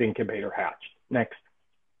chick is incubator hatched. Next.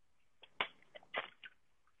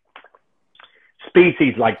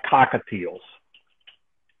 Species like cockatiels,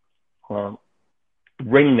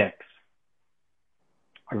 ringnecks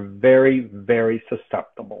are very, very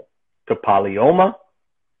susceptible to polyoma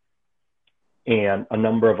and a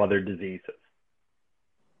number of other diseases.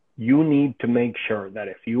 You need to make sure that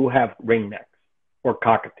if you have ringnecks or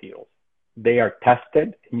cockatiels, they are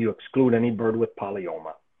tested and you exclude any bird with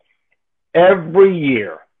polyoma. Every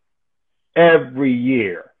year,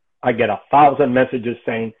 I get 1,000 messages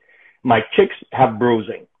saying, my chicks have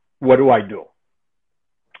bruising. What do I do?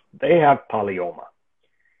 They have polyoma.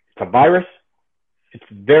 It's a virus. It's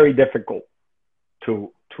very difficult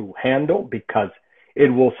to handle because it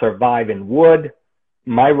will survive in wood.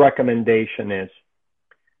 My recommendation is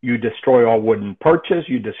you destroy all wooden perches.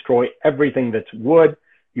 You destroy everything that's wood.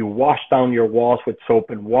 You wash down your walls with soap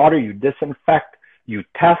and water. You disinfect. You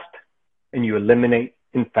test. And you eliminate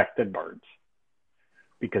infected birds.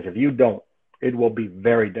 Because if you don't, it will be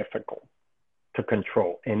very difficult to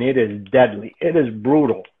control. And it is deadly. It is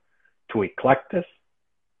brutal to eclectus,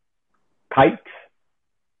 kites,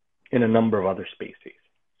 and a number of other species.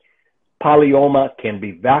 Polyoma can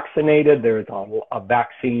be vaccinated. There is a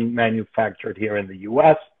vaccine manufactured here in the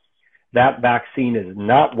U.S. That vaccine is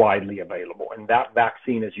not widely available, and that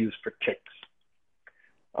vaccine is used for chicks.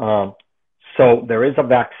 So there is a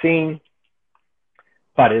vaccine,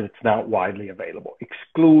 but it's not widely available.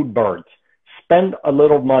 Exclude birds. Spend a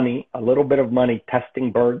little bit of money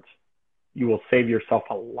testing birds. You will save yourself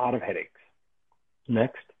a lot of headaches.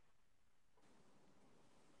 Next.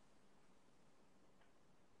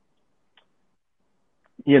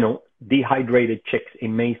 Dehydrated chicks,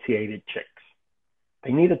 emaciated chicks.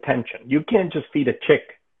 They need attention. You can't just feed a chick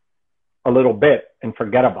a little bit and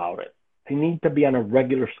forget about it. They need to be on a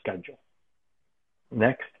regular schedule.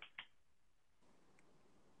 Next.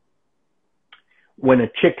 When a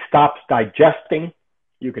chick stops digesting,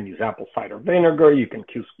 you can use apple cider vinegar. You can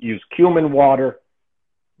use cumin water.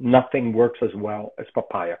 Nothing works as well as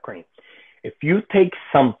papaya cream. If you take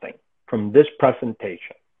something from this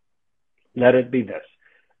presentation, let it be this.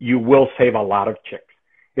 You will save a lot of chicks.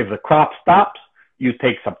 If the crop stops, you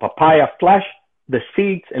take some papaya flesh, the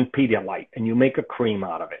seeds, and Pedialyte, and you make a cream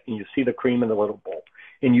out of it. And you see the cream in the little bowl.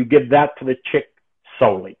 And you give that to the chick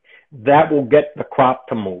solely. That will get the crop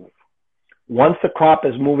to move. Once the crop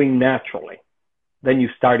is moving naturally, then you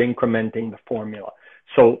start incrementing the formula.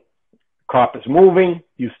 So crop is moving,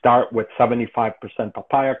 you start with 75%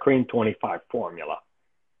 papaya cream, 25 formula.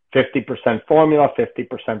 50% formula,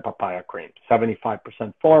 50% papaya cream.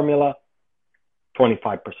 75% formula,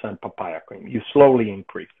 25% papaya cream. You slowly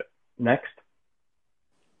increase it. Next.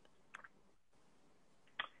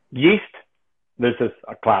 Yeast. This is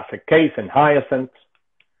a classic case in hyacinths.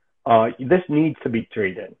 This needs to be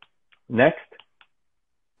treated. Next.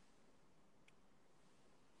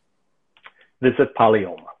 This is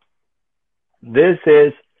polyoma. This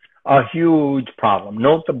is a huge problem.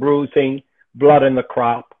 Note the bruising, blood in the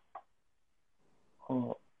crop.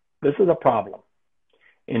 This is a problem.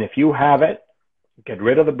 And if you have it, get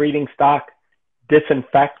rid of the breeding stock,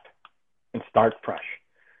 disinfect, and start fresh.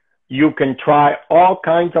 You can try all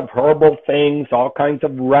kinds of herbal things, all kinds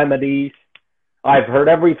of remedies. I've heard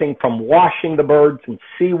everything from washing the birds in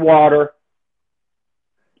seawater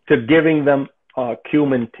to giving them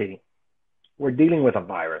cumin tea. We're dealing with a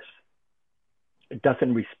virus. It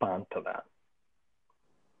doesn't respond to that.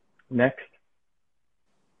 Next.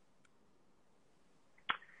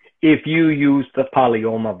 If you use the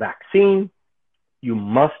polyoma vaccine, you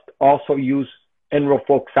must also use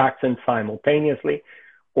enrofloxacin simultaneously,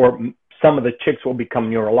 or some of the chicks will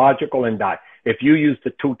become neurological and die. If you use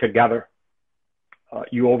the two together,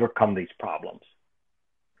 you overcome these problems.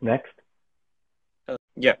 Next.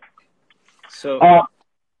 Yeah. So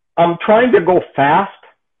I'm trying to go fast,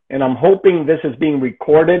 and I'm hoping this is being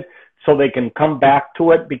recorded so they can come back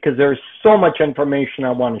to it, because there's so much information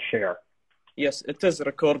I want to share. Yes, it is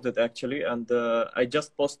recorded actually, and I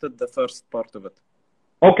just posted the first part of it.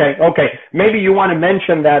 Okay, okay. Maybe you want to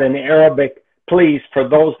mention that in Arabic, please, for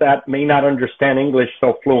those that may not understand English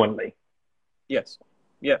so fluently. Yes.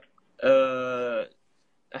 Yeah.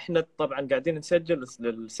 احنا طبعا قاعدين نسجل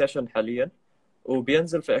السيشن حاليا،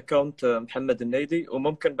 وبينزل في اكونت محمد النيدي،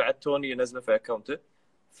 وممكن بعد توني ينزله في اكونته،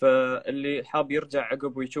 فاللي حاب يرجع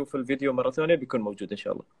عقب ويشوف الفيديو مرة ثانية بيكون موجود ان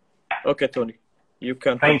شاء الله. Okay, Tony, you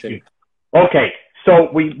can continue. Thank you. Okay, so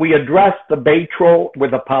we addressed the Baytril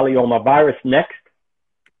with the polyoma virus. Next.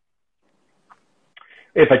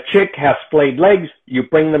 If a chick has splayed legs, you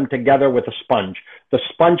bring them together with a sponge. The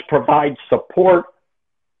sponge provides support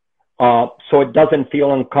so it doesn't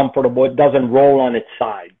feel uncomfortable. It doesn't roll on its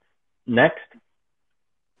side. Next.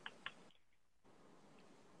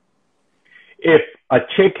 If a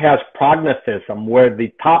chick has prognathism, where the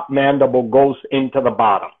top mandible goes into the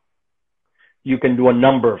bottom, you can do a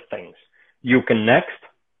number of things. You can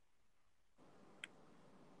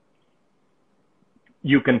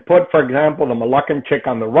You can put, for example, the Moluccan chick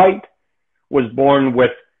on the right was born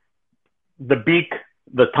with the beak,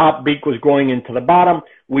 the top beak was going into the bottom.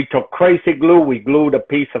 We took crazy glue, we glued a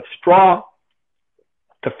piece of straw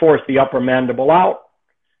to force the upper mandible out.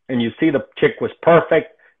 And you see the chick was perfect.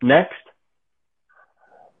 Next.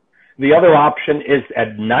 The other option is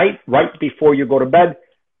at night, right before you go to bed,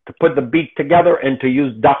 to put the beak together and to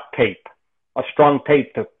use duct tape, a strong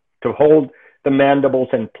tape to hold the mandibles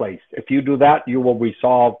in place. If you do that, you will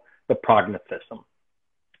resolve the prognathism.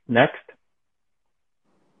 Next.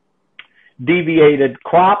 Deviated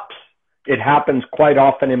crops. It happens quite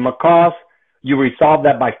often in macaws. You resolve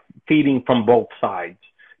that by feeding from both sides.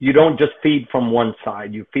 You don't just feed from one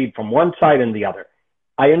side. You feed from one side and the other.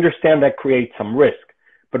 I understand that creates some risk,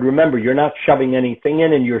 but remember, you're not shoving anything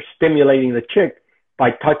in, and you're stimulating the chick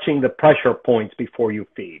by touching the pressure points before you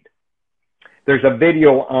feed. There's a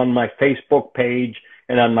video on my Facebook page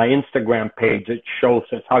and on my Instagram page that shows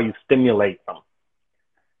us how you stimulate them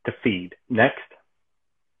to feed. Next.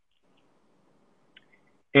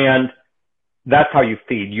 And that's how you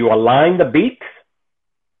feed. You align the beaks.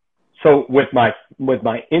 So with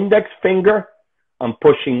my index finger, I'm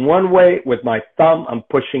pushing one way. With my thumb, I'm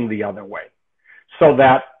pushing the other way. So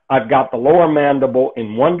that I've got the lower mandible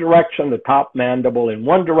in one direction, the top mandible in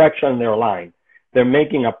one direction, and they're aligned. They're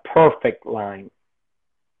making a perfect line.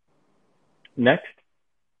 Next.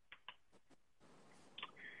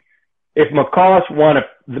 If macaws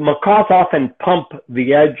the macaws often pump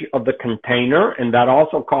the edge of the container, and that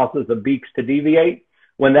also causes the beaks to deviate.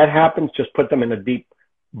 When that happens, just put them in a deep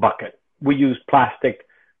bucket. We use plastic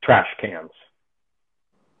trash cans.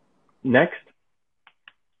 Next.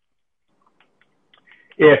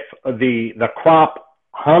 If the crop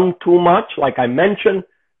hung too much, like I mentioned,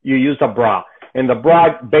 you use a bra. And the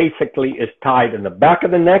bra basically is tied in the back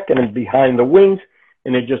of the neck and is behind the wings,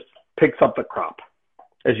 and it just picks up the crop,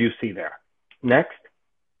 as you see there. Next.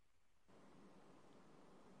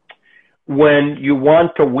 When you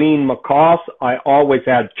want to wean macaws, I always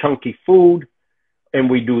add chunky food, and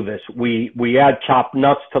we do this. We add chopped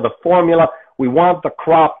nuts to the formula. We want the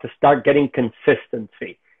crop to start getting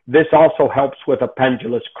consistency. This also helps with a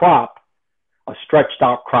pendulous crop, a stretched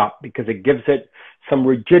out crop, because it gives it some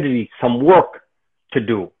rigidity, some work to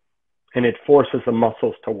do, and it forces the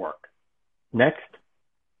muscles to work. Next.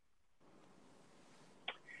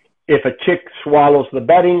 If a chick swallows the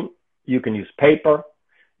bedding, you can use paper.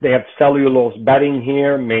 They have cellulose bedding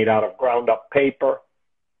here made out of ground up paper.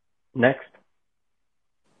 Next.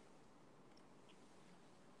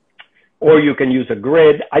 Or you can use a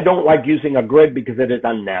grid. I don't like using a grid because it is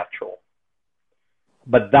unnatural.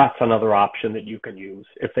 But that's another option that you can use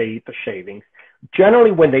if they eat the shavings.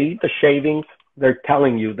 Generally, when they eat the shavings, they're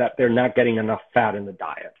telling you that they're not getting enough fat in the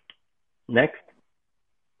diet. Next.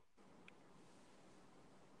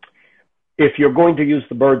 If you're going to use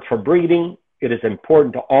the birds for breeding, it is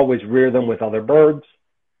important to always rear them with other birds.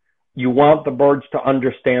 You want the birds to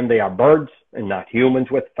understand they are birds and not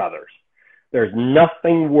humans with feathers. There's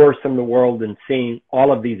nothing worse in the world than seeing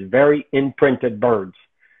all of these very imprinted birds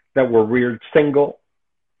that were reared single,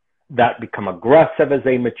 that become aggressive as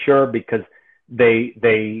they mature because they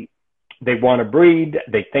want to breed.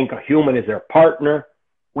 They think a human is their partner.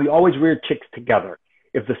 We always rear chicks together.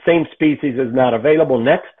 If the same species is not available,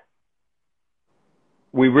 next,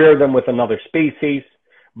 we rear them with another species,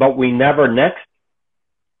 but we never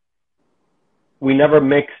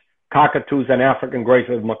mix cockatoos and African greys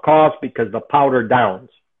with macaws because the powder downs,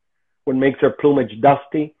 what makes their plumage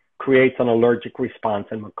dusty, creates an allergic response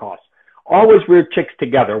in macaws. Always rear chicks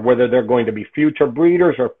together, whether they're going to be future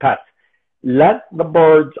breeders or pets. Let the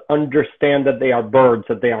birds understand that they are birds,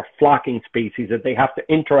 that they are flocking species, that they have to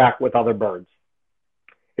interact with other birds.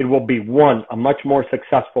 It will be, one, a much more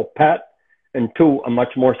successful pet, and two, a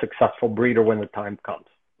much more successful breeder when the time comes.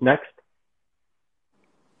 Next.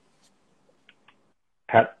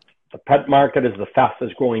 Pet. The pet market is the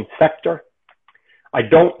fastest growing sector. I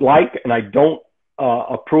don't like and I don't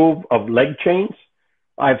approve of leg chains.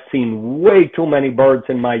 I've seen way too many birds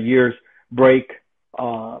in my years break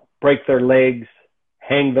their legs,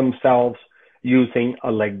 hang themselves using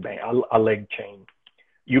a leg chain.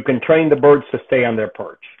 You can train the birds to stay on their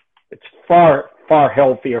perch. It's far, far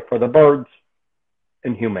healthier for the birds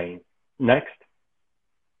and humane. Next.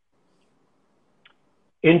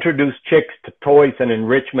 Introduce chicks to toys and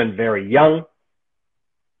enrichment very young.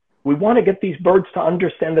 We want to get these birds to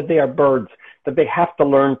understand that they are birds, that they have to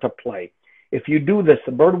learn to play. If you do this,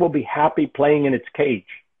 the bird will be happy playing in its cage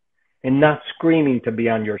and not screaming to be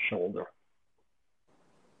on your shoulder.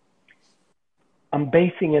 I'm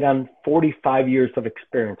basing it on 45 years of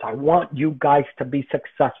experience. I want you guys to be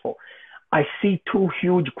successful. I see two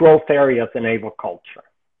huge growth areas in aviculture,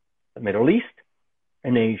 the Middle East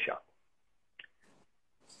and Asia.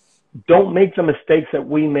 Don't make the mistakes that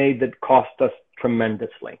we made that cost us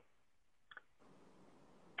tremendously.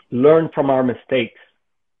 Learn from our mistakes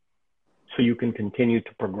so you can continue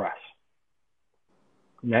to progress.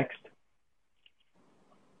 Next.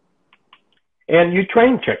 And you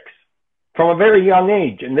train chicks from a very young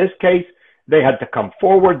age. In this case, they had to come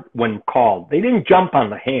forward when called. They didn't jump on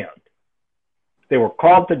the hand. They were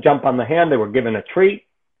called to jump on the hand. They were given a treat,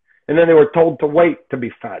 and then they were told to wait to be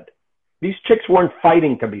fed. These chicks weren't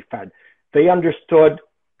fighting to be fed. They understood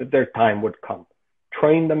that their time would come.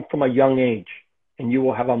 Train them from a young age, and you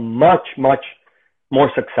will have a much, much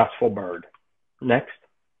more successful bird. Next.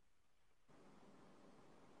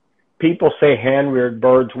 People say hand-reared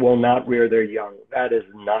birds will not rear their young. That is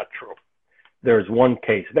not true. There's one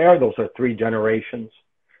case there. Those are 3 generations,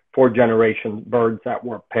 4 generation birds that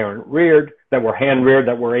were parent-reared, that were hand-reared,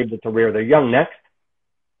 that were able to rear their young. Next.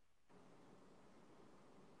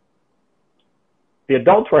 The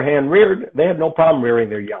adults were hand-reared. They had no problem rearing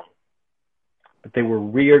their young, but they were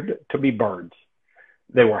reared to be birds.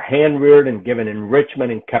 They were hand-reared and given enrichment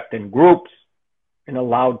and kept in groups and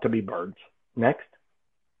allowed to be birds. Next.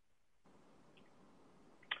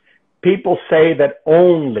 People say that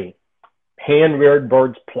only hand-reared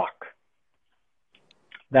birds pluck.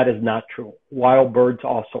 That is not true. Wild birds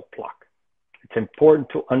also pluck. It's important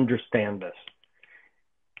to understand this,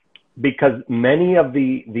 because many of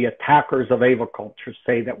the attackers of aviculture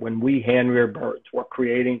say that when we hand-rear birds, we're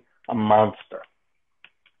creating a monster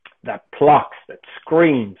that plucks, that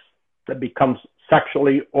screams, that becomes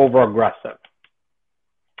sexually over-aggressive.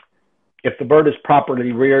 If the bird is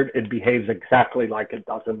properly reared, it behaves exactly like it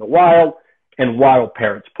does in the wild, and wild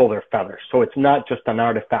parrots pull their feathers. So it's not just an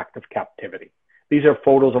artifact of captivity. These are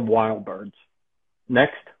photos of wild birds.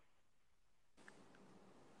 Next.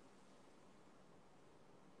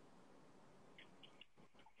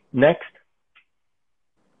 Next.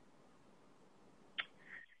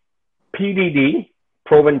 PDD,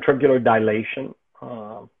 proventricular dilation,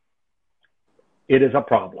 It is a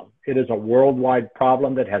problem. It is a worldwide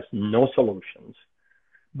problem that has no solutions.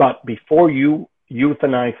 But before you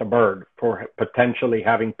euthanize a bird for potentially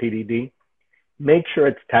having PDD, make sure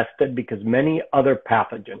it's tested, because many other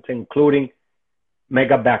pathogens, including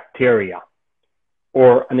megabacteria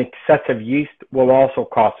or an excessive yeast, will also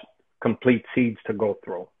cause complete seeds to go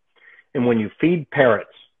through. And when you feed parrots,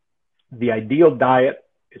 the ideal diet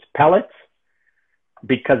is pellets,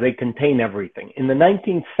 because they contain everything. In the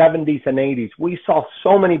 1970s and 80s, we saw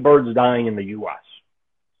so many birds dying in the US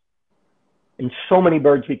and so many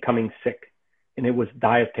birds becoming sick, and it was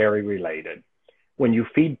dietary related. When you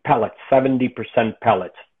feed pellets, 70%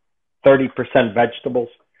 pellets, 30% vegetables,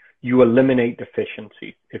 you eliminate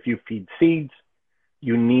deficiency. If you feed seeds,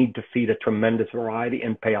 you need to feed a tremendous variety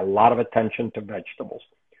and pay a lot of attention to vegetables.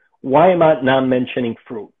 Why am I not mentioning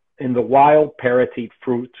fruit? In the wild, parrots eat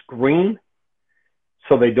fruits green,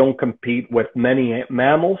 so they don't compete with many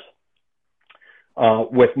mammals,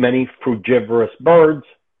 with many frugivorous birds,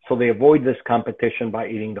 so they avoid this competition by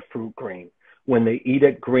eating the fruit green. When they eat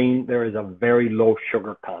it green, there is a very low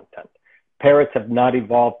sugar content. Parrots have not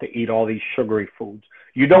evolved to eat all these sugary foods.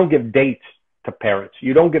 You don't give dates to parrots.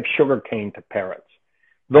 You don't give sugar cane to parrots.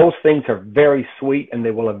 Those things are very sweet, and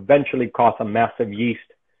they will eventually cause a massive yeast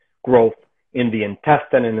growth in the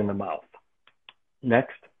intestine and in the mouth.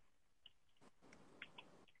 Next.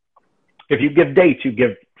 If you give dates, you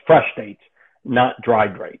give fresh dates, not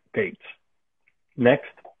dried dates. Next.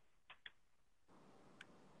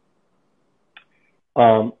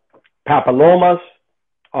 Papillomas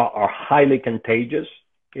are highly contagious.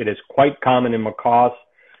 It is quite common in macaws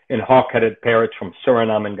and hawk-headed parrots from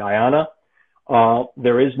Suriname and Guyana.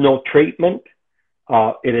 There is no treatment.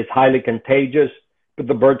 It is highly contagious, but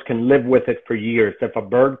the birds can live with it for years. If a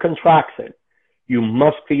bird contracts it, you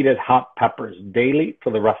must feed it hot peppers daily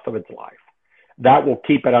for the rest of its life. That will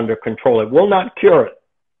keep it under control. It will not cure it,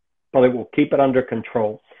 but it will keep it under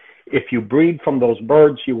control. If you breed from those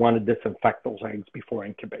birds, you want to disinfect those eggs before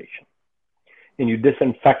incubation. And you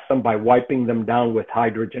disinfect them by wiping them down with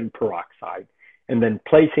hydrogen peroxide and then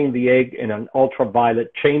placing the egg in an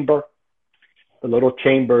ultraviolet chamber. The little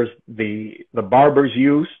chambers the barbers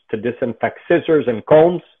use to disinfect scissors and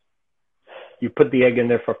combs. You put the egg in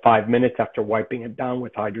there for 5 minutes after wiping it down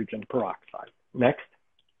with hydrogen peroxide. Next.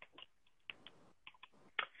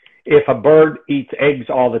 If a bird eats eggs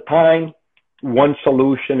all the time, one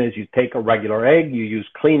solution is you take a regular egg, you use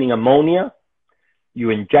cleaning ammonia,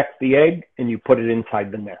 you inject the egg, and you put it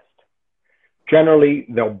inside the nest. Generally,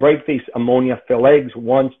 they'll break these ammonia-filled eggs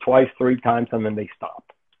once, twice, 3 times, and then they stop.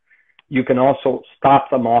 You can also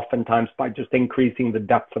stop them oftentimes by just increasing the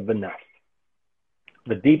depth of the nest.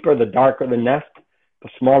 The deeper, the darker the nest, the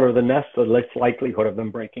smaller the nest, the less likelihood of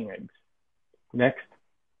them breaking eggs. Next.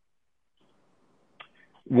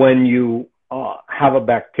 When you have a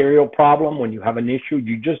bacterial problem, when you have an issue,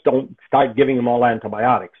 you just don't start giving them all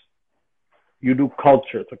antibiotics. You do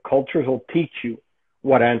cultures. The cultures will teach you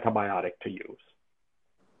what antibiotic to use.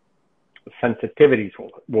 The sensitivities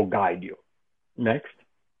will guide you. Next.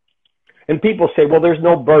 And people say, well, there's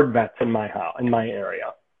no bird vets in my house, in my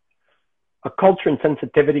area. A culture and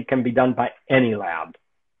sensitivity can be done by any lab.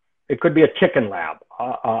 It could be a chicken lab,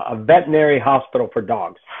 a veterinary hospital for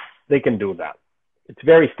dogs. They can do that. It's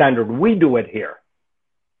very standard. We do it here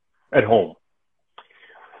at home.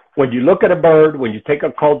 When you look at a bird, when you take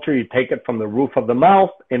a culture, you take it from the roof of the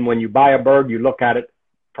mouth. And when you buy a bird, you look at it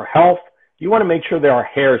for health. You want to make sure there are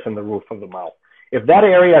hairs in the roof of the mouth. If that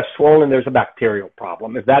area is swollen, there's a bacterial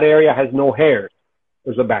problem. If that area has no hairs,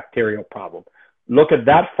 there's a bacterial problem. Look at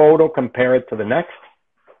that photo, compare it to the next.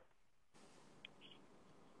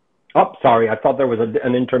 Oh, sorry, I thought there was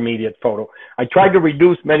an intermediate photo. I tried to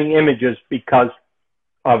reduce many images because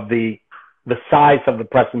of the size of the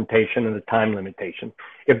presentation and the time limitation.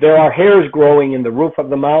 If there are hairs growing in the roof of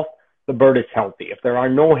the mouth, the bird is healthy. If there are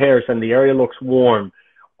no hairs and the area looks warm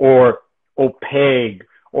or opaque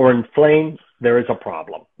or inflamed, there is a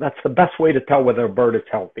problem. That's the best way to tell whether a bird is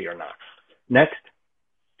healthy or not. Next.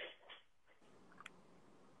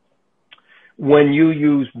 When you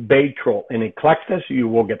use Baytril in Eclectus, you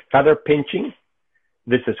will get feather pinching.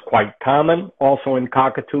 This is quite common. Also in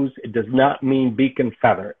cockatoos, it does not mean beak and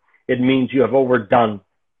feather. It means you have overdone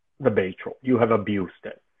the Baytril. You have abused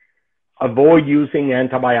it. Avoid using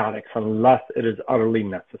antibiotics unless it is utterly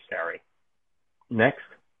necessary. Next.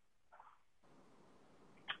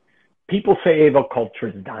 People say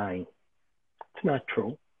aviculture is dying. It's not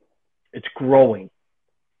true. It's growing.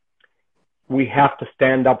 We have to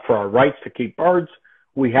stand up for our rights to keep birds.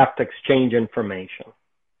 We have to exchange information.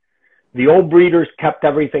 The old breeders kept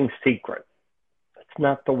everything secret. That's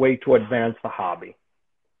not the way to advance the hobby.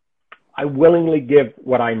 I willingly give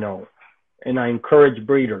what I know, and I encourage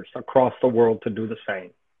breeders across the world to do the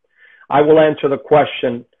same. I will answer the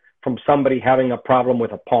question from somebody having a problem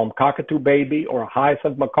with a palm cockatoo baby or a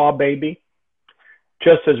hyacinth macaw baby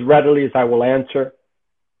just as readily as I will answer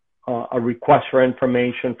a request for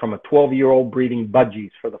information from a 12-year-old breeding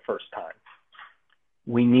budgies for the first time.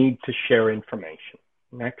 We need to share information.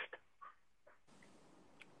 Next.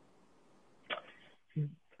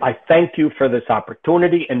 I thank you for this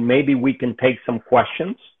opportunity, and maybe we can take some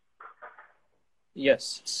questions.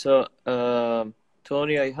 Yes. So,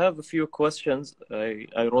 Tony, I have a few questions. I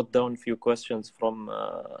wrote down a few questions from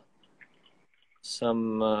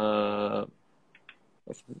some of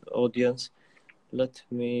the audience. Let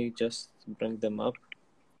me just bring them up.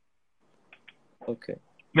 Okay.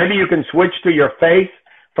 Maybe you can switch to your face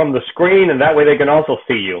from the screen, and that way they can also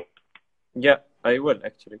see you. Yeah, I will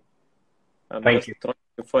actually. Thank you. Trying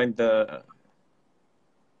to find the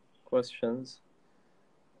questions.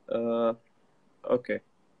 Okay.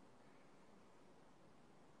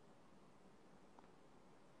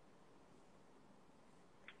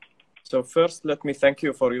 So first, let me thank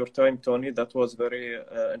you for your time, Tony. That was very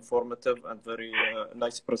informative and very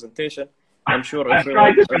nice presentation. I'm sure I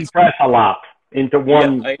tried to compress a lot into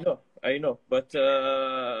one. Yeah, I know. But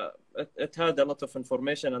it had a lot of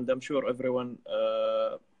information, and I'm sure everyone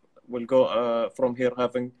will go from here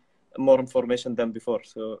having more information than before.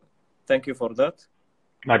 So thank you for that.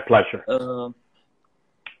 My pleasure.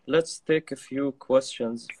 Let's take a few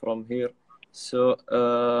questions from here. So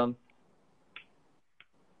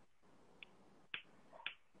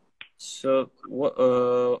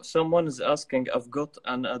someone is asking, I've got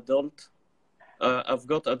adult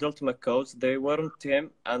macaws. They weren't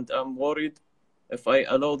tame, and I'm worried if I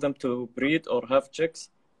allow them to breed or have chicks,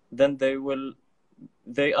 then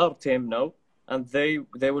they are tame now, and they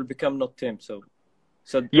will become not tame. So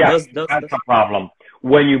yes, that's a problem.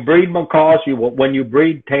 When you breed macaws, when you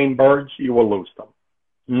breed tame birds, you will lose them.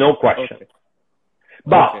 No question. Okay.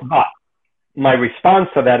 But my response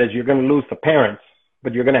to that is you're going to lose the parents,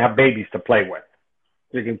 but you're going to have babies to play with.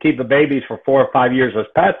 You can keep the babies for 4 or 5 years as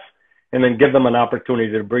pets, and then give them an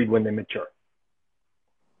opportunity to breed when they mature.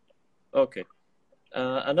 Okay.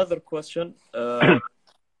 Another question: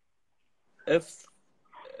 if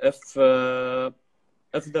the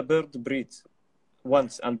bird breeds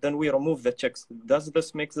once and then we remove the chicks, does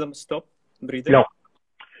this make them stop breeding?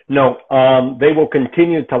 No. They will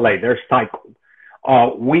continue to lay. They're cycled.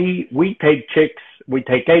 We take chicks. We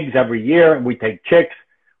take eggs every year, and we take chicks.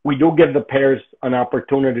 We do give the pairs an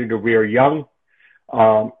opportunity to rear young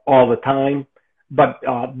all the time, but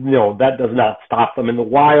no, that does not stop them. In the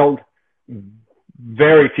wild,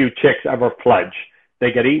 very few chicks ever fledge.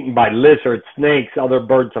 They get eaten by lizards, snakes, other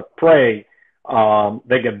birds of prey.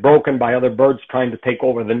 They get broken by other birds trying to take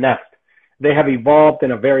over the nest. They have evolved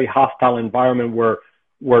in a very hostile environment where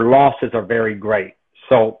losses are very great.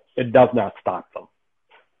 So it does not stop them.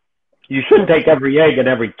 You shouldn't take every egg and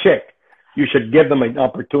every chick. You should give them an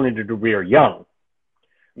opportunity to rear young.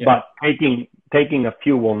 Yeah. But taking a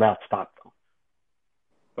few will not stop them.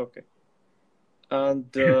 Okay. And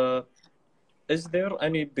is there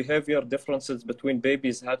any behavior differences between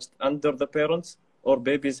babies hatched under the parents or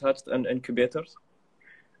babies hatched in incubators?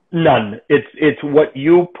 None. It's what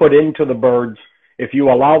you put into the birds. If you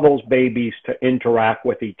allow those babies to interact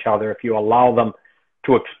with each other, if you allow them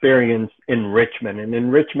to experience enrichment, and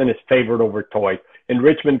enrichment is favored over toys.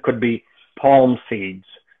 Enrichment could be palm seeds.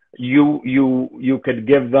 You could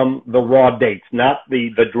give them the raw dates, not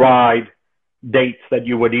the dried dates that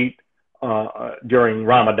you would eat during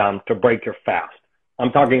Ramadan to break your fast.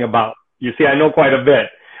 I'm talking about, you see, I know quite a bit.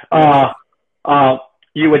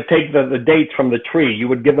 You would take the dates from the tree. You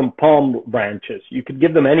would give them palm branches. You could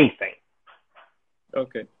give them anything.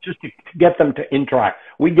 Okay. Just to get them to interact.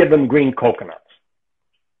 We give them green coconuts.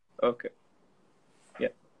 Okay. Yeah.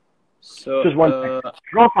 So, just one thing.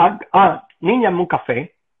 Rosa, niña, un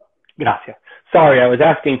café. Gracias. Sorry, I was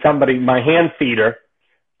asking somebody, my hand feeder,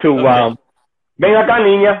 to, ven acá,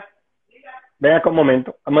 niña. Ven acá un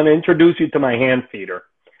momento. I'm going to introduce you to my hand feeder.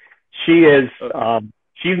 She is,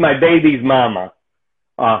 she's my baby's mama.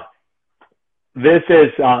 This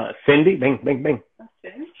is Cindy. Ven.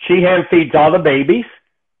 She hand feeds all the babies.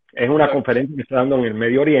 Es una conferencia que está dando en el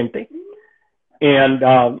Medio Oriente.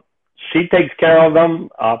 And she takes care of them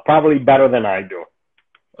probably better than I do.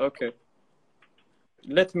 Okay.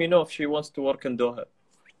 Let me know if she wants to work in Doha.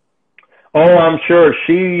 Oh, I'm sure.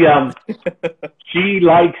 She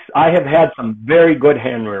likes, I have had some very good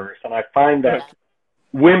hand rearers, and I find that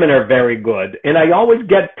women are very good. And I always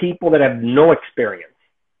get people that have no experience,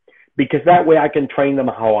 because that way I can train them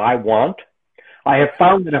how I want. I have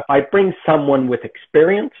found that if I bring someone with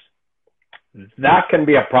experience, that can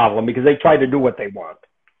be a problem because they try to do what they want.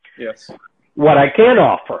 Yes. What I can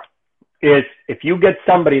offer is if you get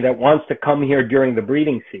somebody that wants to come here during the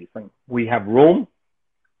breeding season, we have room.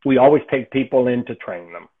 We always take people in to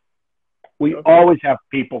train them. We always have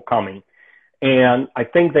people coming. And I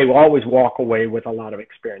think they always walk away with a lot of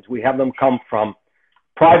experience. We have them come from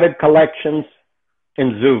private collections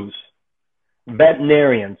and zoos,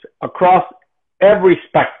 veterinarians, across every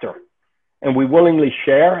spectrum. And we willingly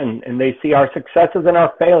share, and they see our successes and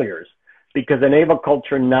our failures. Because in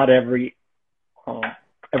aviculture, not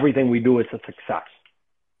everything we do is a success.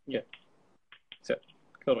 Yeah, so,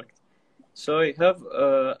 correct. So I have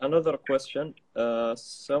another question.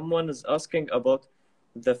 Someone is asking about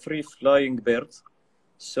the free flying birds.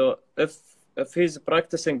 So if he's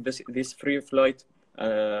practicing this free flight,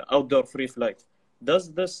 outdoor free flight,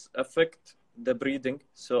 does this affect the breeding?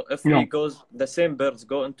 So if he goes, the same birds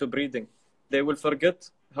go into breeding, they will forget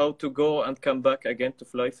how to go and come back again to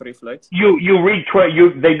fly free flights?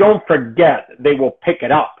 They don't forget, they will pick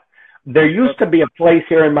it up. There used to be a place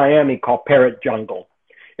here in Miami called Parrot Jungle.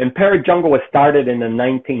 And Parrot Jungle was started in the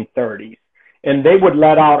 1930s. And they would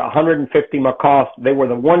let out 150 macaws. They were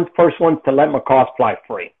the first ones to let macaws fly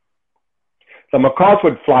free. The macaws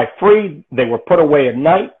would fly free. They were put away at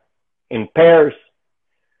night in pairs.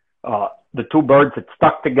 The two birds that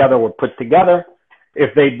stuck together were put together.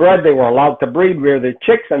 If they bred, they were allowed to breed, rear their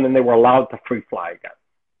chicks, and then they were allowed to free fly again.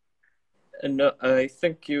 And I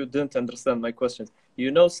think you didn't understand my question. You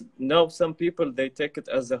know, now some people, they take it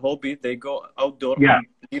as a hobby. They go outdoor and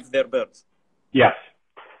leave their birds. Yes.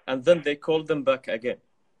 And then they call them back again.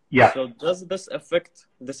 Yes. So does this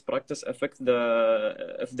practice affect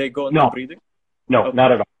if they go into breeding? No,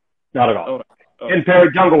 not at all. Not at all. All right. In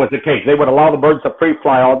Parrot Jungle was the case. They would allow the birds to free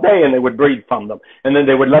fly all day and they would breed from them. And then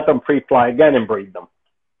they would let them free fly again and breed them.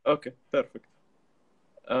 Okay, perfect.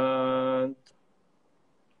 And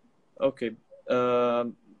okay.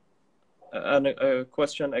 And a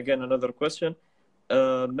question, again, another question.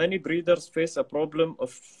 Many breeders face a problem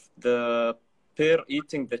of the pair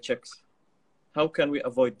eating the chicks. How can we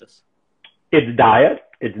avoid this? It's diet.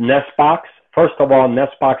 It's nest box. First of all,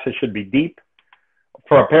 nest boxes should be deep.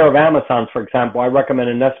 For a pair of Amazons, for example, I recommend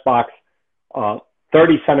a nest box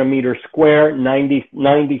 30 centimeters square, 90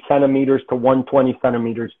 centimeters to 120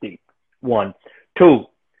 centimeters deep. 1. 2,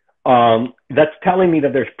 that's telling me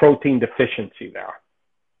that there's protein deficiency there.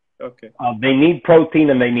 Okay. They need protein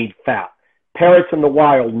and they need fat. Parrots in the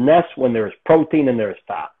wild nest when there's protein and there's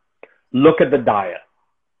fat. Look at the diet.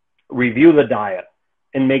 Review the diet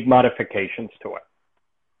and make modifications to it.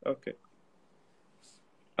 Okay.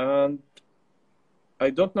 And I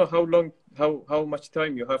don't know how much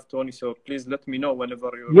time you have, Tony. So please let me know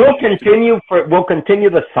whenever you're. We'll continue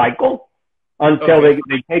the cycle until they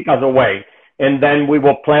take us away, and then we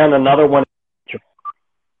will plan another one.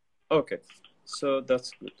 Okay, so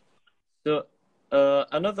that's good. So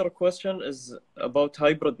another question is about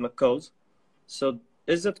hybrid macaws. So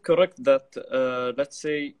is it correct that let's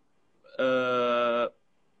say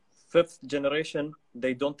 5th generation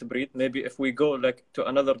they don't breed? Maybe if we go like to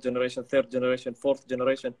another generation, 3rd generation, 4th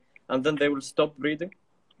generation, and then they will stop breeding?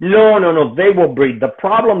 No. They will breed. The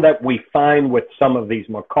problem that we find with some of these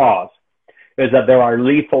macaws is that there are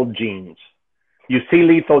lethal genes. You see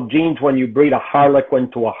lethal genes when you breed a harlequin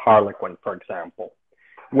to a harlequin, for example,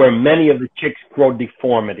 where many of the chicks grow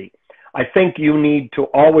deformity. I think you need to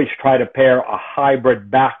always try to pair a hybrid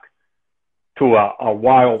back to a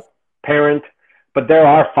wild parent. But there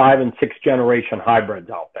are 5th and 6th generation hybrids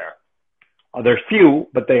out there. There's few,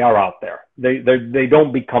 but they are out there. They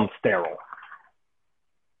don't become sterile.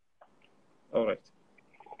 All right.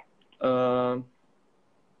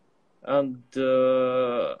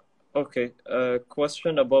 Okay, a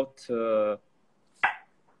question about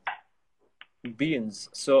beans.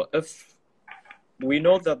 So if we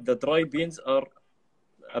know that the dry beans are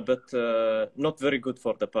a bit not very good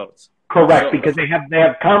for the parrots. Correct, so because they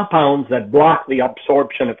have compounds that block the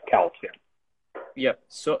absorption of calcium. Yeah,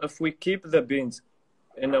 so if we keep the beans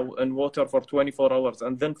in water for 24 hours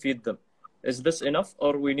and then feed them, is this enough,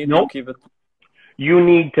 or we need to keep it? You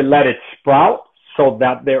need to let it sprout so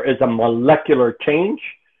that there is a molecular change,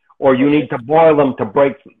 or you need to boil them to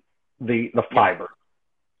break the fiber.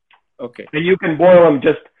 Okay. And you can boil them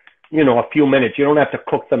just, a few minutes. You don't have to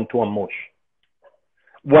cook them to a mush.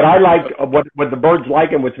 What I like, what the birds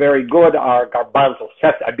like and what's very good are garbanzos.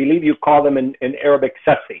 I believe you call them in Arabic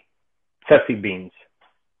sesame beans.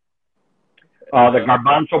 The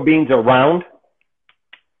garbanzo beans are round.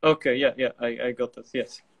 Okay, yeah, I got this,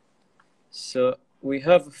 yes. So we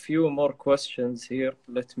have a few more questions here.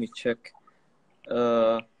 Let me check.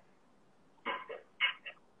 Uh,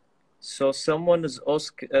 so someone is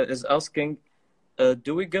asking,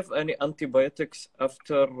 do we give any antibiotics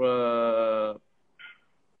after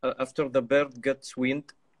the bird gets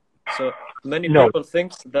weaned? So many people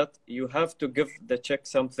think that you have to give the chick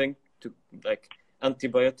something to, like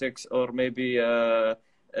antibiotics or maybe a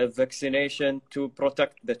vaccination to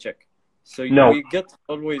protect the chick. So we get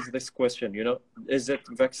always this question, you know, is it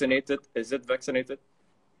vaccinated? Is it vaccinated?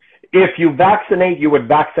 If you vaccinate, you would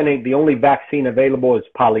vaccinate. The only vaccine available is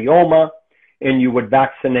polyoma, and you would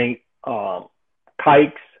vaccinate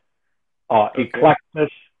kikes,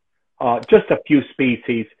 eclectus, just a few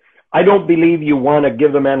species. I don't believe you want to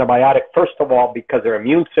give them antibiotic, first of all, because their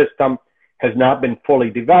immune system has not been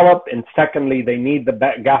fully developed. And secondly, they need the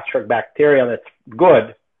gastric bacteria that's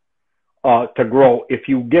good to grow. If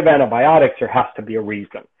you give antibiotics, there has to be a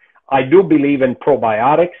reason. I do believe in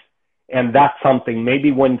probiotics, and that's something.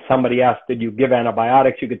 Maybe when somebody asks, did you give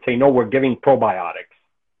antibiotics? You could say, no, we're giving probiotics.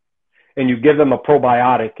 And you give them a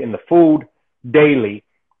probiotic in the food daily.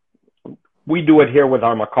 We do it here with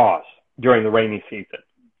our macaws during the rainy season.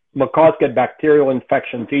 Macaws get bacterial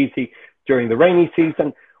infections easy during the rainy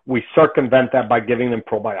season. We circumvent that by giving them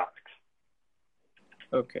probiotics.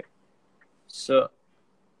 Okay. So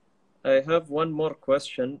I have one more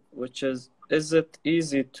question, which is it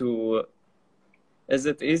easy to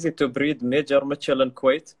breed Major Mitchell and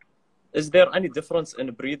Kuwait? Is there any difference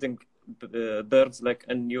in breeding birds like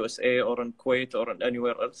in USA or in Kuwait or in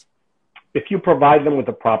anywhere else? If you provide them with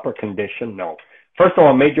the proper condition, no. First of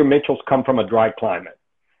all, Major Mitchells come from a dry climate.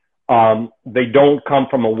 They don't come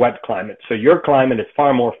from a wet climate. So your climate is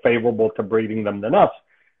far more favorable to breeding them than us.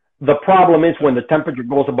 The problem is when the temperature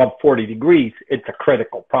goes above 40 degrees, it's a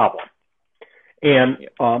critical problem. And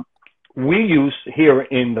we use here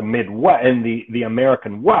in the Midwest, in the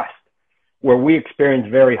American West, where we experience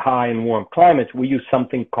very high and warm climates, we use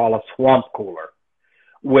something called a swamp cooler,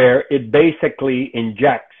 where it basically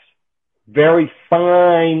injects very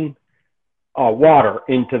fine water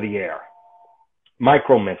into the air,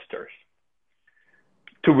 micromisters,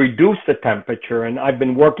 to reduce the temperature. And I've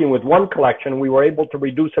been working with one collection, we were able to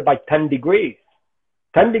reduce it by 10 degrees.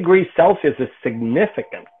 10 degrees Celsius is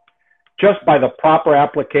significant just by the proper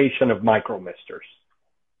application of micromisters.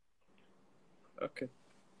 Okay,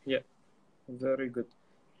 yeah, very good.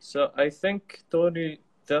 So I think, Tony,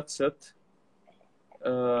 that's it.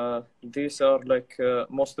 These are like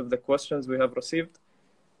most of the questions we have received.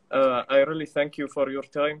 I really thank you for your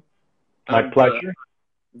time. My pleasure.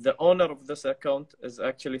 The owner of this account is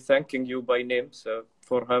actually thanking you by name, so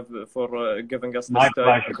for giving us this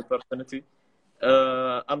time and opportunity.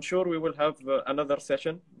 I'm sure we will have another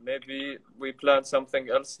session. Maybe we plan something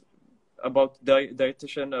else about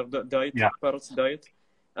dietitian or parrot's diet,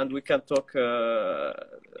 and we can talk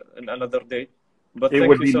in another day. But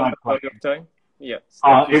thank you so much for your time. Yes,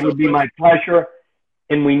 it would be my pleasure.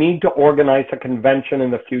 And we need to organize a convention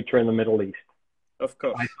in the future in the Middle East. Of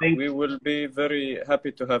course. I think we will be very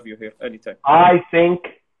happy to have you here anytime. I think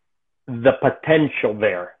the potential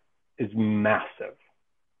there is massive.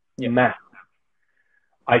 Yeah. Massive.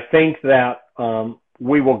 I think that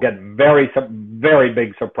we will get very, very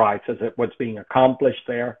big surprises at what's being accomplished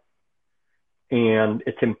there. And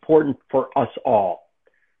it's important for us all.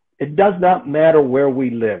 It does not matter where we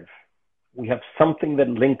live. We have something that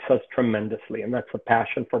links us tremendously, and that's a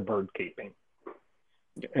passion for bird keeping.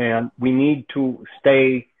 Yeah. And we need to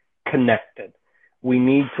stay connected. We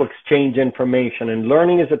need to exchange information, and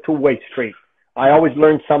learning is a two-way street. I always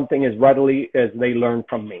learn something as readily as they learn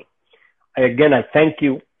from me. Again, I thank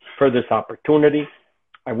you for this opportunity.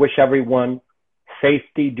 I wish everyone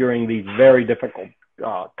safety during these very difficult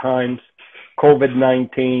times.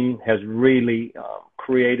 COVID-19 has really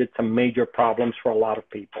created some major problems for a lot of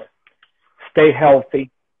people. Stay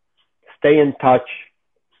healthy, stay in touch,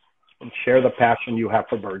 and share the passion you have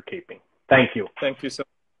for bird keeping. Thank you. Thank you so much.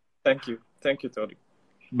 Thank you. Thank you, Tony.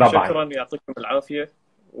 Bye bye. شكرا، يعطيكم العافية،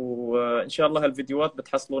 وإن شاء الله هالفيديوهات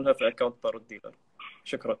بتحصلونها في أكاونت بارود ديلر.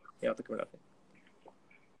 شكرا، يعطيكم العافية.